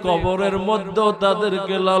 ওইভাবে কবরের মধ্যেও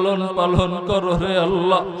তাদেরকে লালন পালন করো রে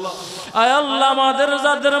আল্লাহ। আয় আল্লাহ আমাদের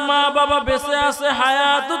যাদের মা বাবা বেঁচে আছে,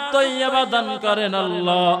 হায়াতুত তাইয়্যিবা দান করেন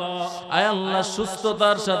আল্লাহ। আয় আল্লাহ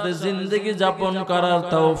সুস্থতার সাথে জিন্দেগি যাপন করার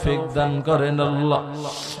তৌফিক দান করেন আল্লাহ।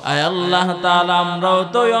 আয় আল্লাহ তাআলা আমরাও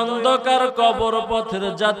তো অন্ধকার কবর পথের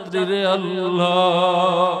যাত্রী রে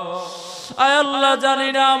আল্লাহ। আয় আল্লাহ জানি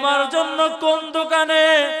না আমার জন্য কোন দোকানে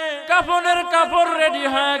কাফনের কাপড় রেডি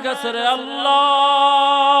হয়ে গেছে রে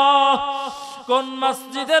আল্লাহ, কোন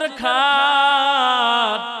মসজিদের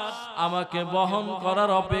খাট আমাকে বহন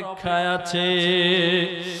করার অপেক্ষায় আছে।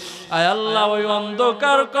 আয় আল্লাহ ওই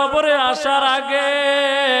অন্ধকার কবরে আসার আগে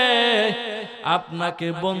আপনাকে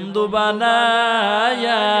বন্ধু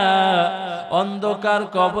বানায়া অন্ধকার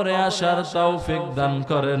কবরে আসার তৌফিক দান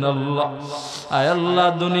করেন আল্লাহ। আয় আল্লাহ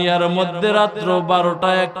দুনিয়ার মধ্যে রাত্র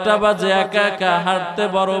 12টা-1টা বাজে একা একা হাঁটতে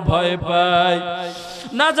বড় ভয় পাই।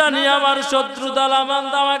 না জানি আমার শত্রু দালামান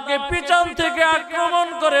আমাকে পিছন থেকে আক্রমণ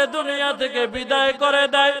করে দুনিয়া থেকে বিদায় করে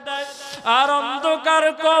দেয়। আর অন্ধকার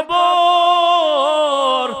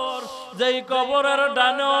কবর, যেই কবরের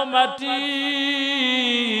ডানেও মাটি,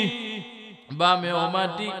 বামেও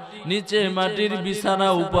মাটি, নিচে মাটির বিছানা,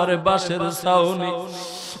 উপরে বাঁশের ছাউনি।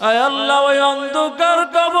 আয় আল্লাহ ওই অন্ধকার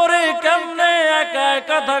কবরে কেমনে একা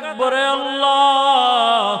একা থাকবো রে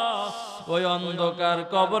আল্লাহ। ওই অন্ধকার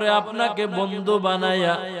কবরে আপনাকে বন্ধু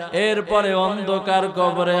বানায়া এরপরে অন্ধকার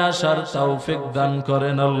কবরে আসার তৌফিক দান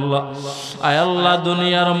করেন আল্লাহ। আয় আল্লাহ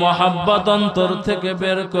দুনিয়ার মহাব্বত অন্তর থেকে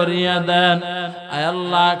বের করিয়া দেন। আয়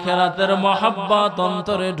আল্লাহ আখিরাতের মহাব্বত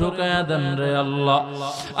অন্তরে ঢুকাইয়া দেন রে আল্লাহ।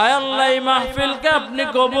 আয় আল্লাহ এই মাহফিলকে আপনি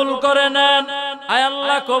কবুল করে নেন। আয়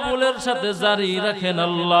আল্লাহ কবুলের সাথে জারি রাখেন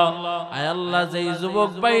আল্লাহ। আয় আল্লাহ যেই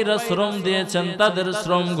যুবক ভাইরা শ্রম দিয়েছেন তাদের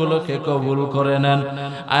শ্রমগুলোকে কবুল করে নেন।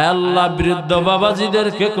 আয় আল্লাহ বৃদ্ধ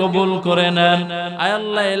বাবাজিদেরকে কবুল করে নেন। আয়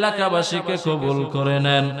আল্লাহ এলাকাবাসীকে কবুল করে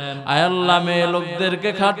নেন। আয় আল্লাহ মেয়ে লোকদেরকে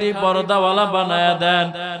খাঁটি পর্দাওয়ালা বানায়া দেন।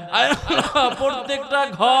 আয় আল্লাহ প্রত্যেকটা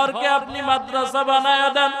ঘরকে আপনি মাদ্রাসা বানায়া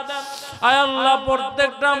দেন। আয় আল্লাহ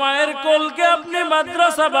প্রত্যেকটা মায়ের কোলকে আপনি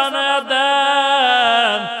মাদ্রাসা বানায়া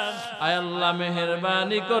দেন। আয় আল্লাহ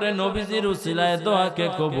মেহেরবানি করে নবীজির উসিলায় দোয়াকে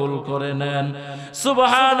কবুল করে নেন।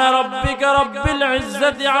 সুবহানা রাব্বিকা রাব্বিল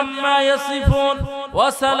ইজ্জাতি আম্মা ইয়াসিফুন ওয়া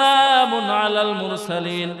সালামুন আলাল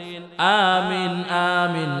মুরসালিন। আমিন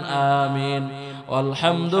আমিন আমিন।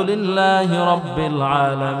 আলহামদুলিল্লাহি রাব্বিল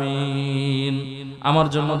আলামিন। আমার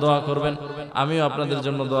জন্য দোয়া করবেন, আমিও আপনাদের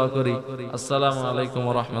জন্য দোয়া করি। আসসালামু আলাইকুম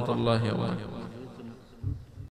ওয়া রাহমাতুল্লাহি ওয়া বারাকাতুহু।